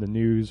seeing it in the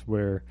news,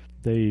 where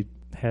they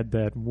had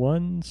that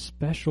one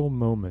special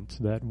moment,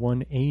 that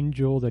one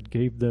angel that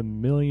gave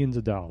them millions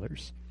of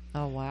dollars.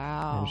 Oh,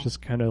 wow. And it's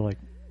just kind of like...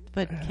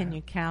 But can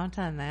you count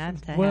on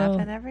that to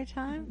happen every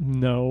time?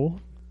 No,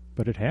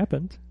 but it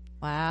happened.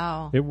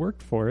 Wow. It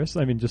worked for us.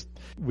 I mean,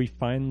 we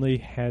finally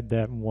had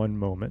that one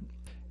moment.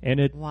 And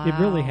it Wow.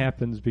 really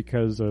happens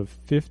because of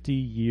 50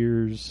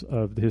 years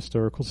of the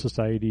Historical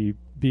Society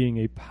being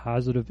a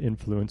positive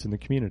influence in the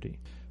community.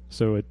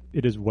 So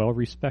it is well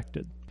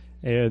respected.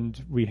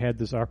 And we had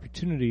this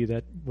opportunity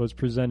that was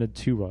presented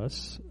to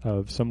us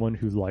of someone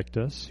who liked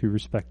us, who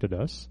respected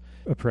us,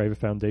 a private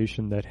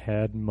foundation that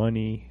had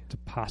money to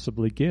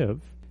possibly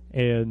give.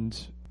 And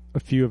a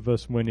few of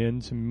us went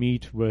in to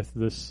meet with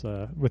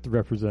with the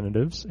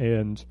representatives.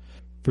 And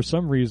for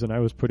some reason, I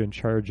was put in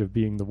charge of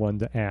being the one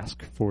to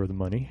ask for the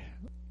money.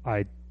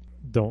 I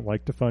don't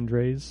like to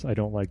fundraise. I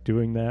don't like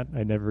doing that.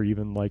 I never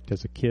even liked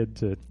as a kid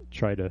to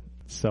try to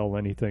sell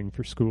anything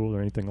for school or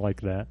anything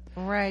like that.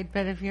 Right,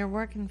 but if you're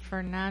working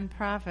for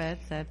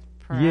nonprofits, that's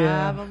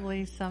Yeah.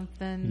 probably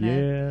something that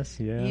Yes,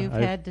 yeah. you've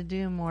had to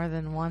do more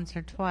than once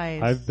or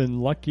twice. I've been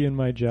lucky in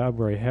my job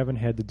where I haven't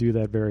had to do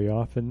that very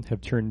often,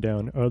 have turned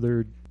down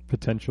other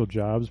potential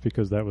jobs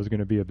because that was going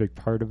to be a big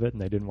part of it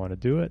and I didn't want to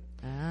do it.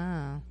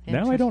 Ah,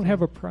 Now I don't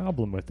have interesting. a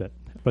problem with it.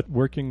 But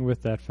working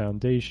with that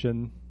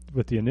foundation,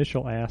 with the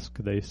initial ask,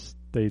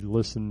 they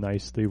listened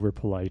nicely, were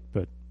polite,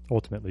 but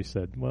ultimately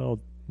said, well,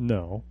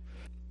 no,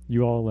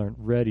 you all aren't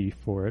ready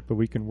for it, but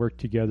we can work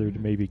together to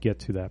maybe get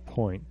to that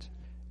point.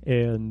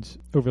 And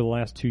over the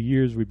last 2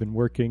 years, we've been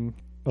working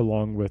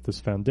along with this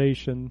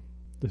foundation,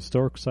 the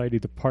Historic Society,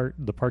 the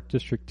Park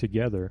District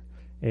together,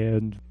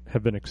 and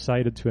have been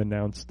excited to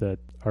announce that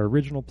our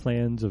original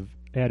plans of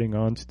adding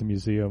on to the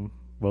museum,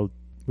 well,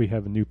 we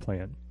have a new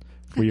plan.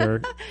 We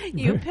are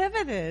You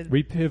pivoted.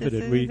 We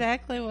pivoted. This is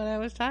exactly what I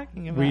was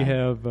talking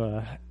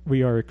about.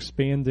 we are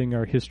expanding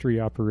our history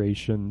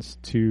operations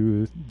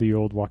to the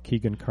old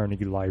Waukegan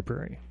Carnegie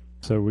Library.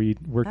 So we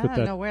work I with don't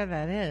that. know where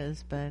that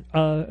is, but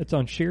It's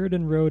on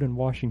Sheridan Road and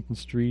Washington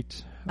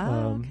Street.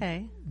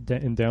 okay.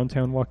 In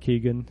downtown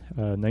Waukegan,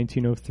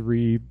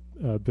 1903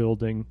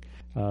 building.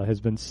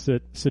 Has been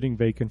sitting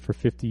vacant for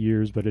 50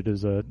 years, but it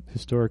is a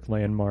historic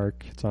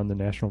landmark. It's on the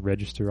National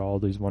Register, all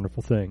these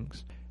wonderful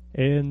things.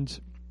 And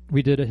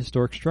we did a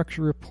historic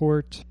structure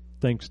report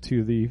thanks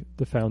to the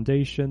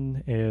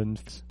foundation,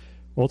 and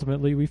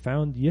ultimately we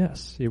found,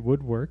 yes, it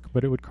would work,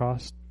 but it would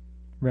cost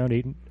around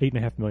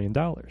 $8.5 million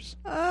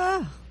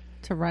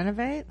To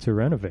renovate? to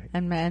renovate.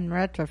 And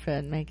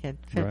retrofit, make it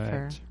fit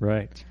for...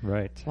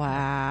 Right.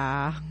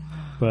 Wow.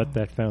 But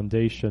that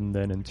foundation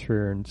then in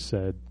turn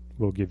said,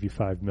 we'll give you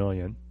 $5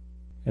 million.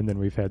 And then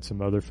we've had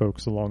some other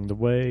folks along the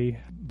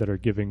way that are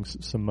giving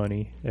some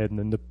money. And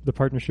then the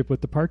partnership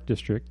with the Park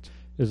District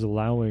is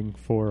allowing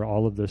for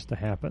all of this to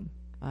happen.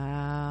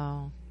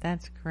 Wow,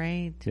 that's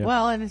great. Yeah.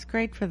 Well, and it's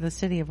great for the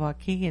city of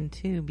Waukegan,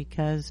 too,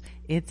 because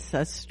it's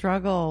a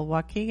struggle.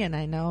 Waukegan,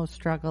 I know,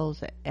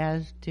 struggles,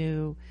 as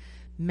do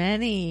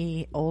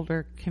many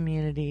older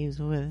communities,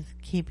 with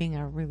keeping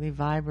a really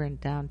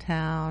vibrant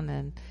downtown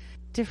and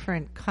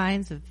different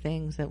kinds of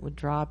things that would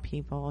draw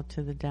people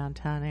to the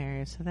downtown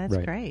area. So that's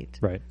great.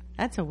 Right.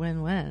 That's a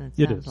win-win,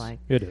 It sounds is. like.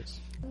 It is.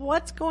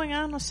 What's going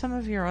on with some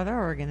of your other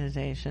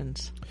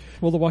organizations?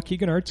 Well, the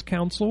Waukegan Arts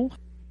Council,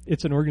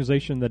 it's an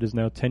organization that is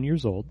now 10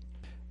 years old,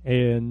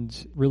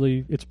 and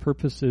really its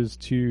purpose is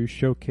to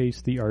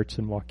showcase the arts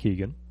in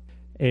Waukegan.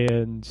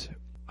 And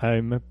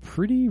I'm a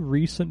pretty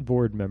recent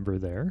board member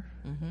there,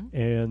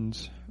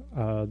 and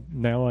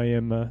now I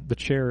am the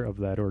chair of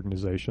that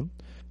organization.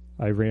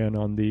 I ran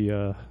on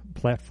the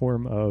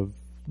platform of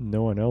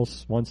no one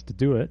else wants to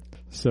do it,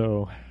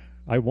 so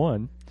I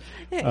won.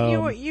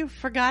 You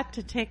forgot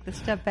to take the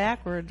step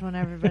backwards when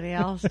everybody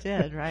else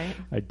did, right?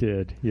 I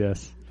did,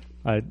 yes.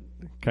 I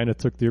kind of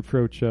took the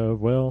approach of,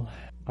 well,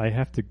 I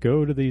have to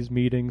go to these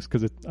meetings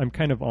because I'm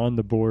kind of on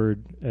the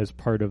board as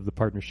part of the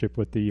partnership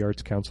with the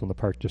Arts Council and the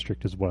Park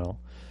District as well.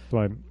 So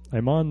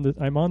I'm on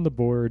the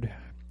board.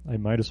 I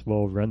might as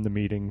well run the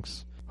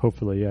meetings.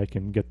 Hopefully, I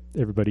can get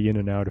everybody in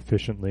and out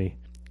efficiently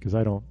because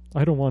I don't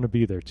want to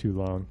be there too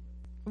long.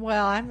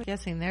 Well, I'm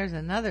guessing there's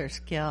another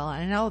skill.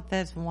 I know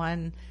that's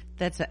one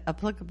that's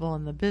applicable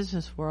in the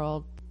business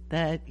world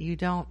that you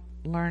don't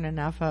learn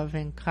enough of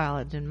in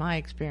college, in my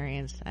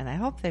experience, and I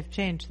hope they've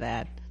changed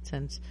that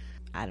since,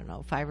 I don't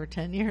know, 5 or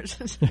 10 years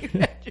since I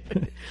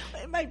graduated.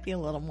 It might be a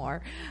little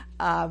more.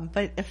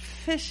 But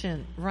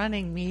efficient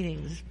running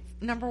meetings.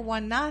 Number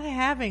one, not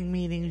having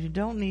meetings you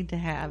don't need to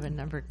have, and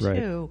number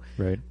two,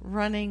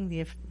 running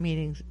the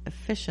meetings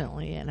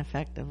efficiently and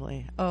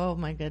effectively. Oh,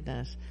 my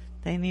goodness.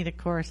 They need a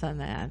course on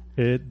that.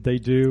 They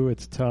do.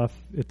 It's tough.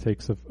 It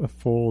takes a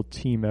full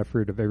team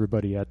effort of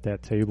everybody at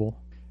that table.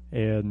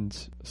 And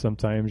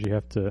sometimes you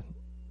have to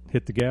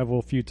hit the gavel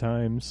a few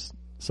times.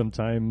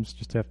 Sometimes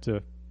just have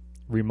to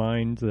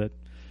remind that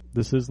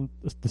this isn't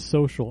the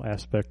social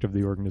aspect of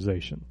the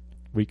organization.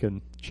 We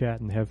can chat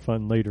and have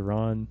fun later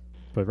on,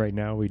 but right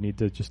now we need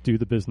to just do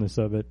the business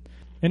of it.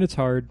 And it's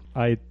hard.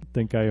 I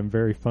think I am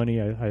very funny.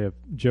 I have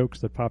jokes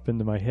that pop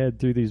into my head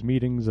through these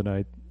meetings, and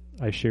I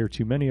share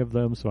too many of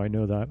them, so I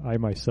know that I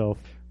myself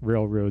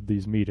railroad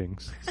these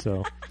meetings.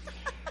 So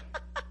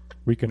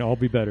We can all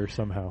be better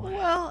somehow.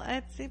 Well,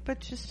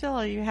 but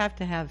you have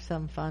to have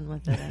some fun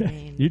with it. I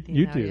mean,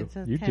 you know, do. It's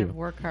You kind do. of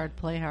work hard,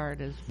 play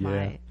hard is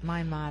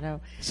my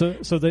motto. So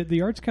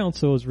the Arts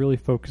Council is really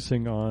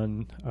focusing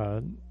on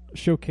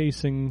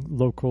showcasing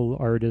local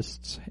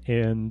artists,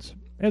 and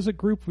as a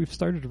group, we've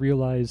started to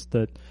realize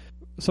that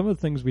some of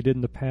the things we did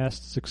in the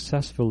past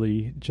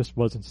successfully just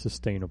wasn't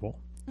sustainable.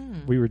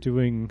 We were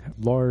doing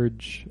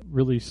large,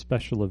 really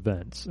special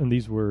events, and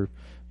these were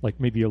like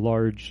maybe a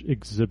large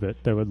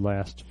exhibit that would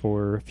last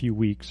for a few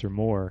weeks or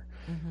more,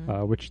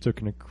 which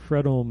took an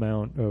incredible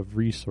amount of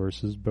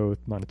resources, both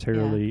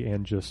monetarily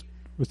and just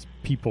with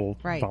people,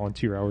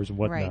 volunteer hours and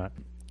whatnot. Right.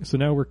 So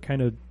now we're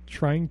kind of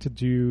trying to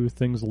do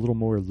things a little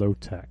more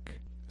low-tech.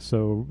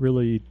 So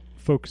really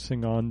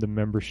focusing on the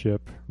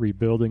membership,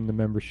 rebuilding the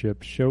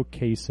membership,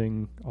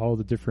 showcasing all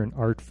the different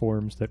art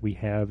forms that we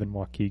have in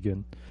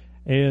Waukegan.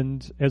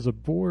 And as a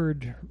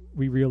board,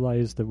 we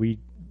realize that we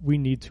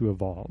need to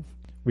evolve.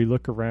 We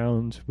look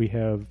around, we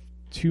have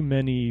too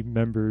many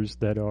members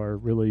that are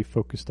really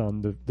focused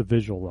on the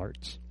visual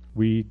arts.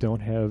 We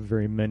don't have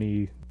very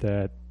many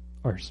that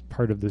are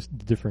part of the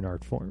different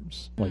art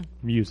forms, like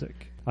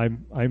music.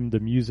 I'm the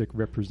music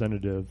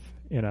representative,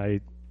 and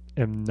I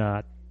am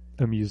not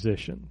a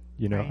musician.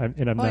 You know, Right.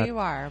 I'm not. You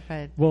are,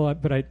 but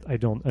But I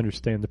don't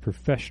understand the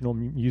professional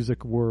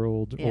music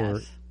world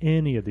or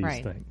any of these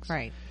things.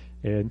 Right.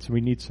 And so we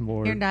need some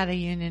more. You're not a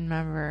union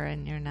member,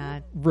 and you're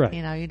not, Right.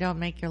 you know, you don't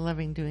make your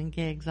living doing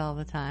gigs all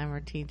the time or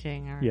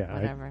teaching or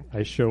whatever.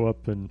 I show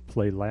up and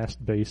play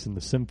last bass in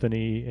the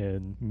symphony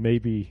and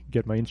maybe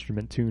get my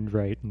instrument tuned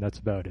right, and that's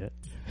about it.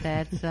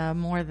 That's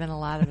more than a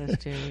lot of us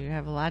do. You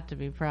have a lot to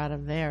be proud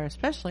of there,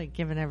 especially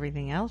given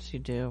everything else you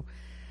do.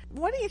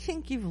 What do you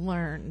think you've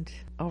learned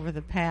over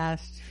the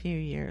past few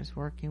years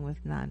working with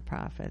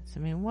nonprofits?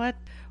 I mean, what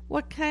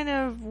kind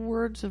of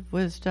words of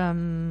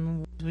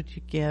wisdom would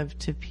you give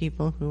to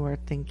people who are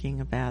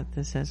thinking about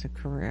this as a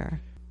career?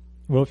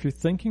 Well, if you're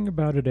thinking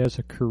about it as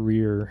a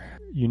career,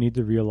 you need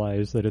to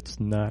realize that it's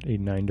not a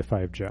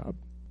 9-to-5 job.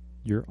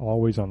 You're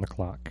always on the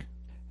clock.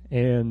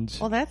 And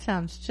Well, that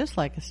sounds just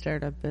like a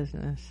startup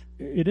business.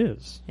 it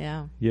is.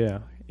 Yeah. Yeah.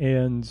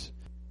 And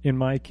in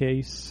my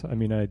case, I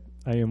mean, I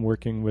am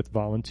working with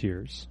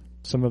volunteers.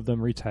 Some of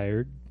them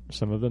retired,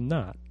 some of them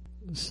not.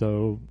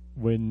 So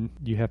when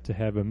you have to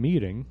have a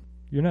meeting,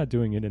 you're not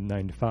doing it in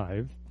 9 to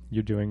 5.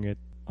 You're doing it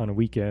on a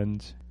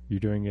weekend.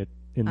 You're doing it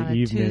in the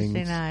evenings.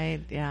 Tuesday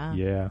night,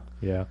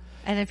 Yeah.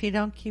 And if you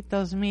don't keep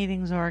those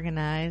meetings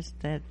organized,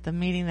 that the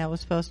meeting that was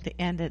supposed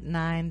to end at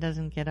 9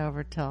 doesn't get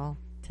over till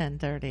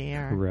 10:30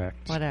 or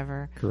Correct.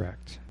 whatever.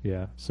 Correct.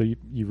 Yeah. So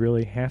you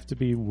really have to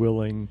be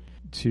willing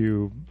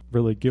to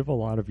really give a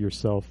lot of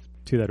yourself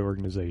to that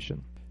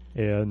organization.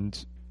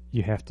 And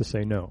you have to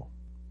say no.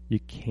 You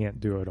can't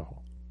do it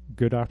all.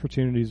 Good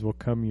opportunities will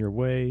come your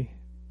way,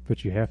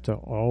 but you have to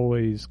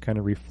always kind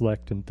of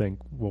reflect and think,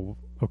 well,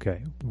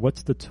 okay,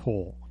 what's the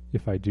toll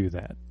if I do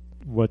that?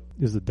 What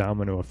is the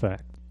domino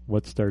effect?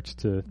 What starts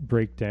to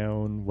break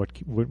down? What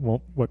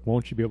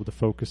won't you be able to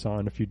focus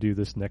on if you do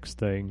this next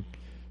thing?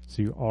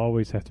 So you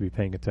always have to be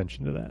paying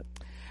attention to that.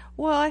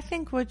 Well, I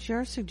think what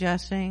you're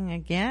suggesting,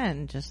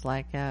 again, just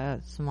like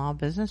a small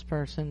business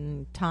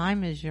person,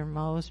 time is your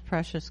most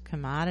precious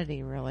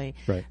commodity, really.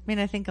 Right. I mean,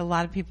 I think a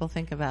lot of people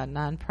think about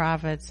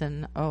nonprofits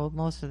and,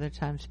 most of their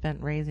time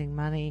spent raising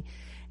money.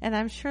 And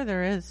I'm sure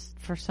there is,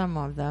 for some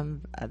of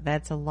them,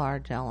 that's a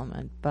large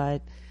element.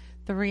 But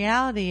the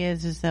reality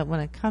is that when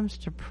it comes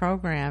to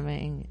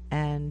programming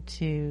and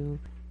to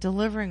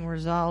delivering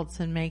results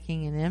and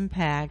making an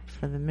impact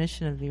for the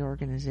mission of the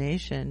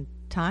organization,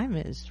 time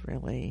is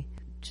really,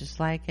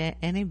 just like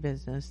any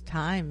business,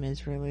 time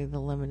is really the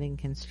limiting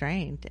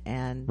constraint.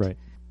 And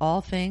all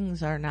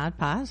things are not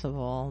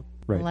possible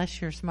unless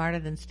you're smarter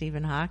than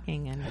Stephen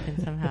Hawking and can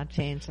somehow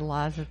change the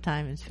laws of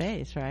time and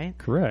space, right?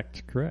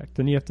 Correct.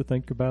 And you have to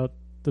think about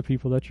the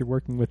people that you're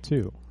working with,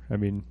 too. I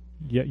mean,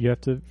 you have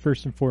to,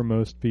 first and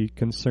foremost, be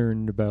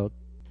concerned about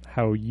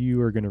how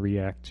you are going to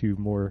react to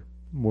more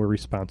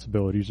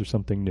responsibilities or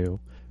something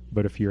new.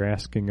 But if you're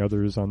asking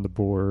others on the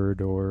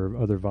board or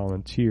other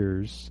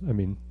volunteers, I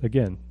mean,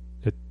 again,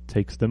 it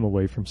takes them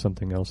away from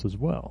something else as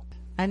well.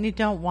 And you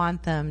don't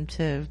want them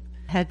to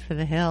head for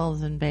the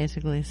hills and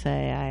basically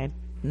say, I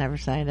never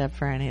signed up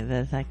for any of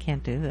this, I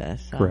can't do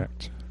this. So,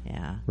 correct.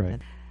 Yeah. Right.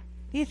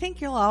 Do you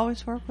think you'll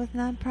always work with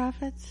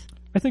nonprofits?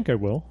 I think I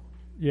will.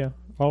 Yeah.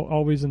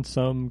 Always in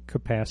some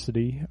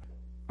capacity.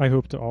 I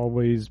hope to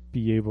always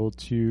be able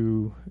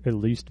to at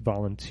least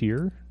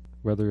volunteer.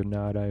 Whether or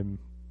not I'm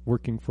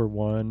working for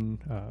one,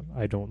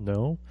 I don't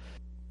know.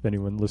 If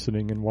anyone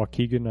listening in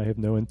Waukegan, I have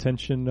no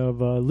intention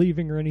of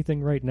leaving or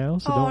anything right now,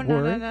 so don't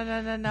worry.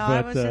 No. But,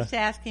 I was just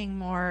asking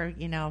more,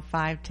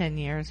 5-10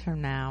 years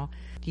from now,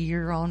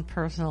 your own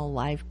personal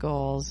life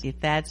goals, if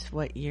that's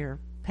what your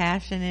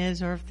passion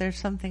is, or if there's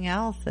something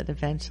else that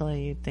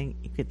eventually you think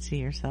you could see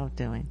yourself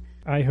doing.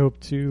 I hope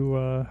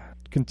to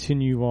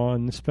continue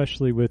on,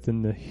 especially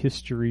within the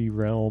history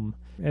realm,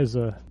 as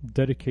a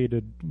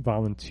dedicated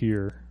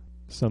volunteer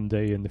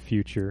someday in the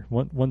future.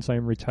 Once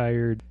I'm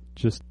retired,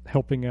 just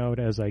helping out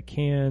as I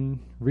can,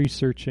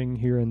 researching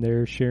here and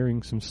there,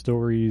 sharing some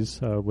stories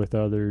with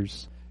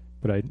others.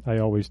 But I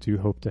always do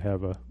hope to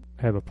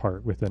have a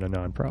part within a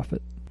nonprofit.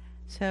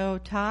 So,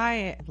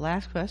 Ty,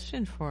 last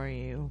question for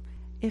you.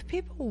 If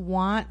people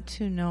want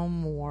to know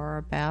more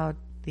about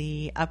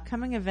the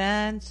upcoming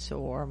events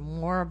or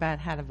more about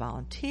how to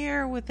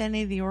volunteer with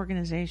any of the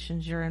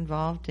organizations you're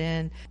involved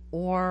in,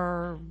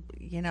 or,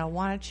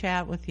 want to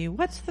chat with you,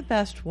 what's the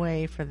best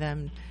way for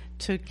them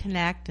to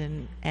connect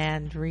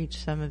and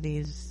reach some of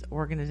these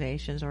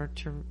organizations or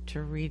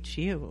to reach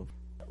you?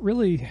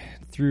 Really,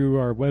 through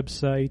our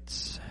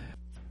websites.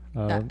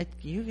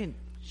 You can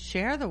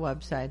share the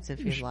websites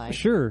if you'd like.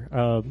 Sure.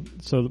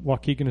 So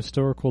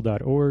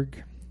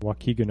WaukeganHistorical.org,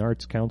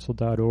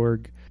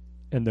 WaukeganArtsCouncil.org,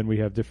 and then we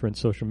have different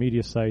social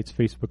media sites,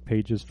 Facebook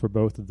pages for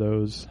both of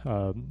those.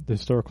 The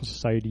Historical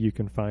Society you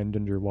can find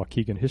under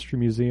Waukegan History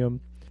Museum,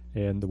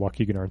 and the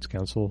Waukegan Arts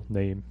Council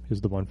name is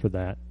the one for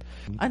that.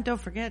 And don't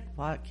forget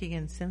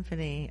Waukegan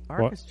Symphony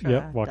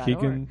Orchestra.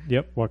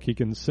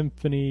 Waukegan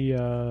Symphony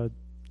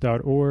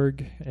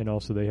 .org, and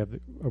also they have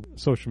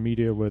social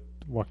media with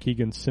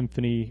Waukegan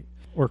Symphony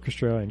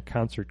Orchestra and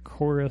Concert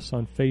Chorus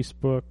on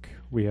Facebook.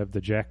 We have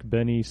the Jack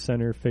Benny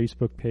Center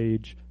Facebook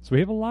page. So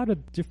we have a lot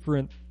of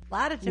different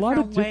ways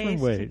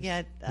to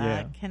get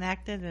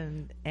connected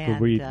and but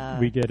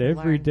we get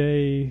every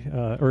day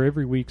or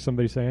every week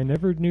somebody saying, I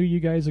never knew you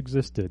guys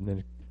existed.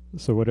 And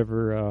so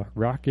whatever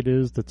rock it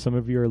is that some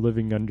of you are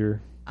living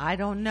under, I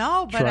don't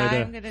know, but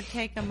I'm going to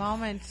take a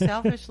moment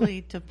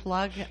selfishly to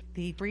plug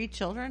the free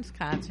children's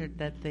concert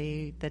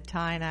that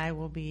Ty and I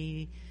will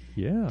be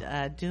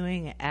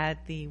doing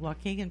at the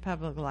Waukegan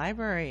Public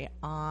Library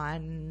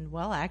on,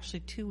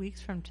 actually 2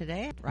 weeks from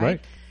today,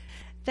 right?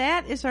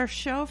 That is our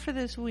show for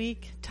this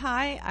week.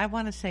 Ty, I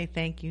want to say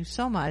thank you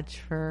so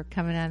much for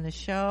coming on the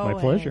show. My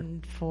pleasure.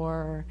 And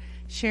for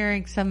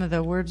sharing some of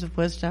the words of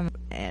wisdom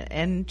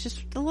and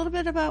just a little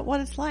bit about what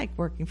it's like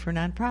working for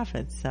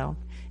nonprofits. So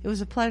it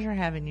was a pleasure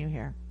having you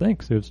here.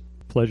 Thanks. It was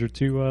a pleasure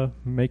to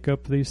make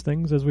up these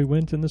things as we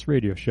went in this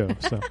radio show.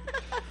 So,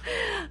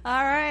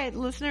 all right,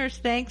 listeners,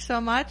 thanks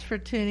so much for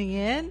tuning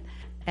in.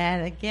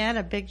 And again,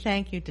 a big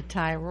thank you to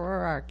Ty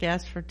Rohrer, our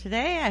guest for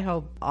today. I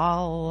hope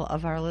all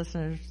of our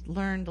listeners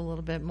learned a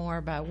little bit more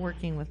about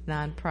working with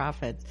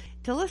nonprofits.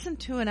 To listen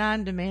to an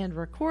on-demand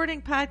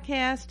recording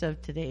podcast of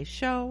today's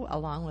show,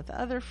 along with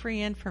other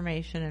free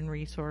information and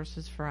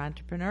resources for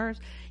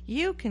entrepreneurs,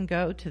 you can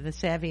go to the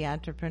Savvy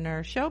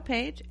Entrepreneur show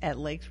page at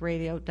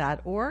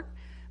lakesradio.org,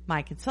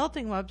 my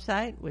consulting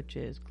website, which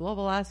is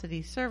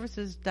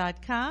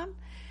globalocityservices.com.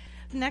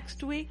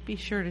 Next week, be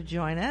sure to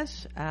join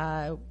us.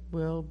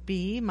 Will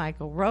be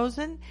Michael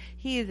Rosen.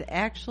 He is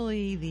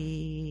actually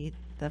the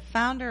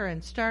founder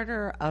and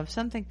starter of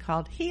something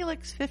called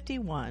Helix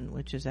 51,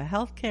 which is a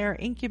healthcare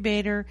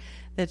incubator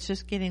that's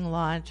just getting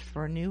launched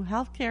for new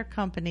healthcare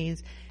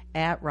companies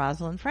at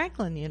Rosalind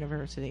Franklin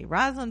University.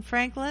 Rosalind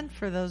Franklin,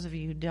 for those of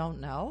you who don't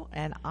know,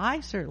 and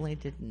I certainly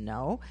didn't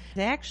know,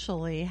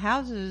 actually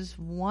houses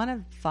one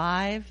of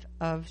 5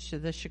 of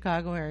the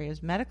Chicago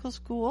area's medical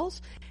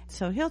schools.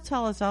 So he'll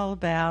tell us all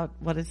about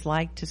what it's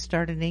like to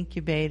start an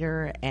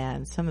incubator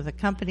and some of the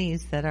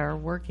companies that are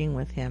working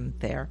with him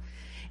there.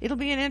 It'll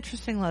be an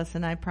interesting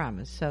lesson, I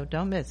promise, so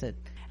don't miss it.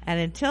 And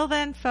until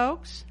then,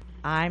 folks,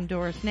 I'm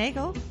Doris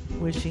Nagel,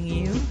 wishing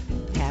you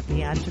happy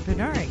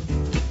entrepreneuring.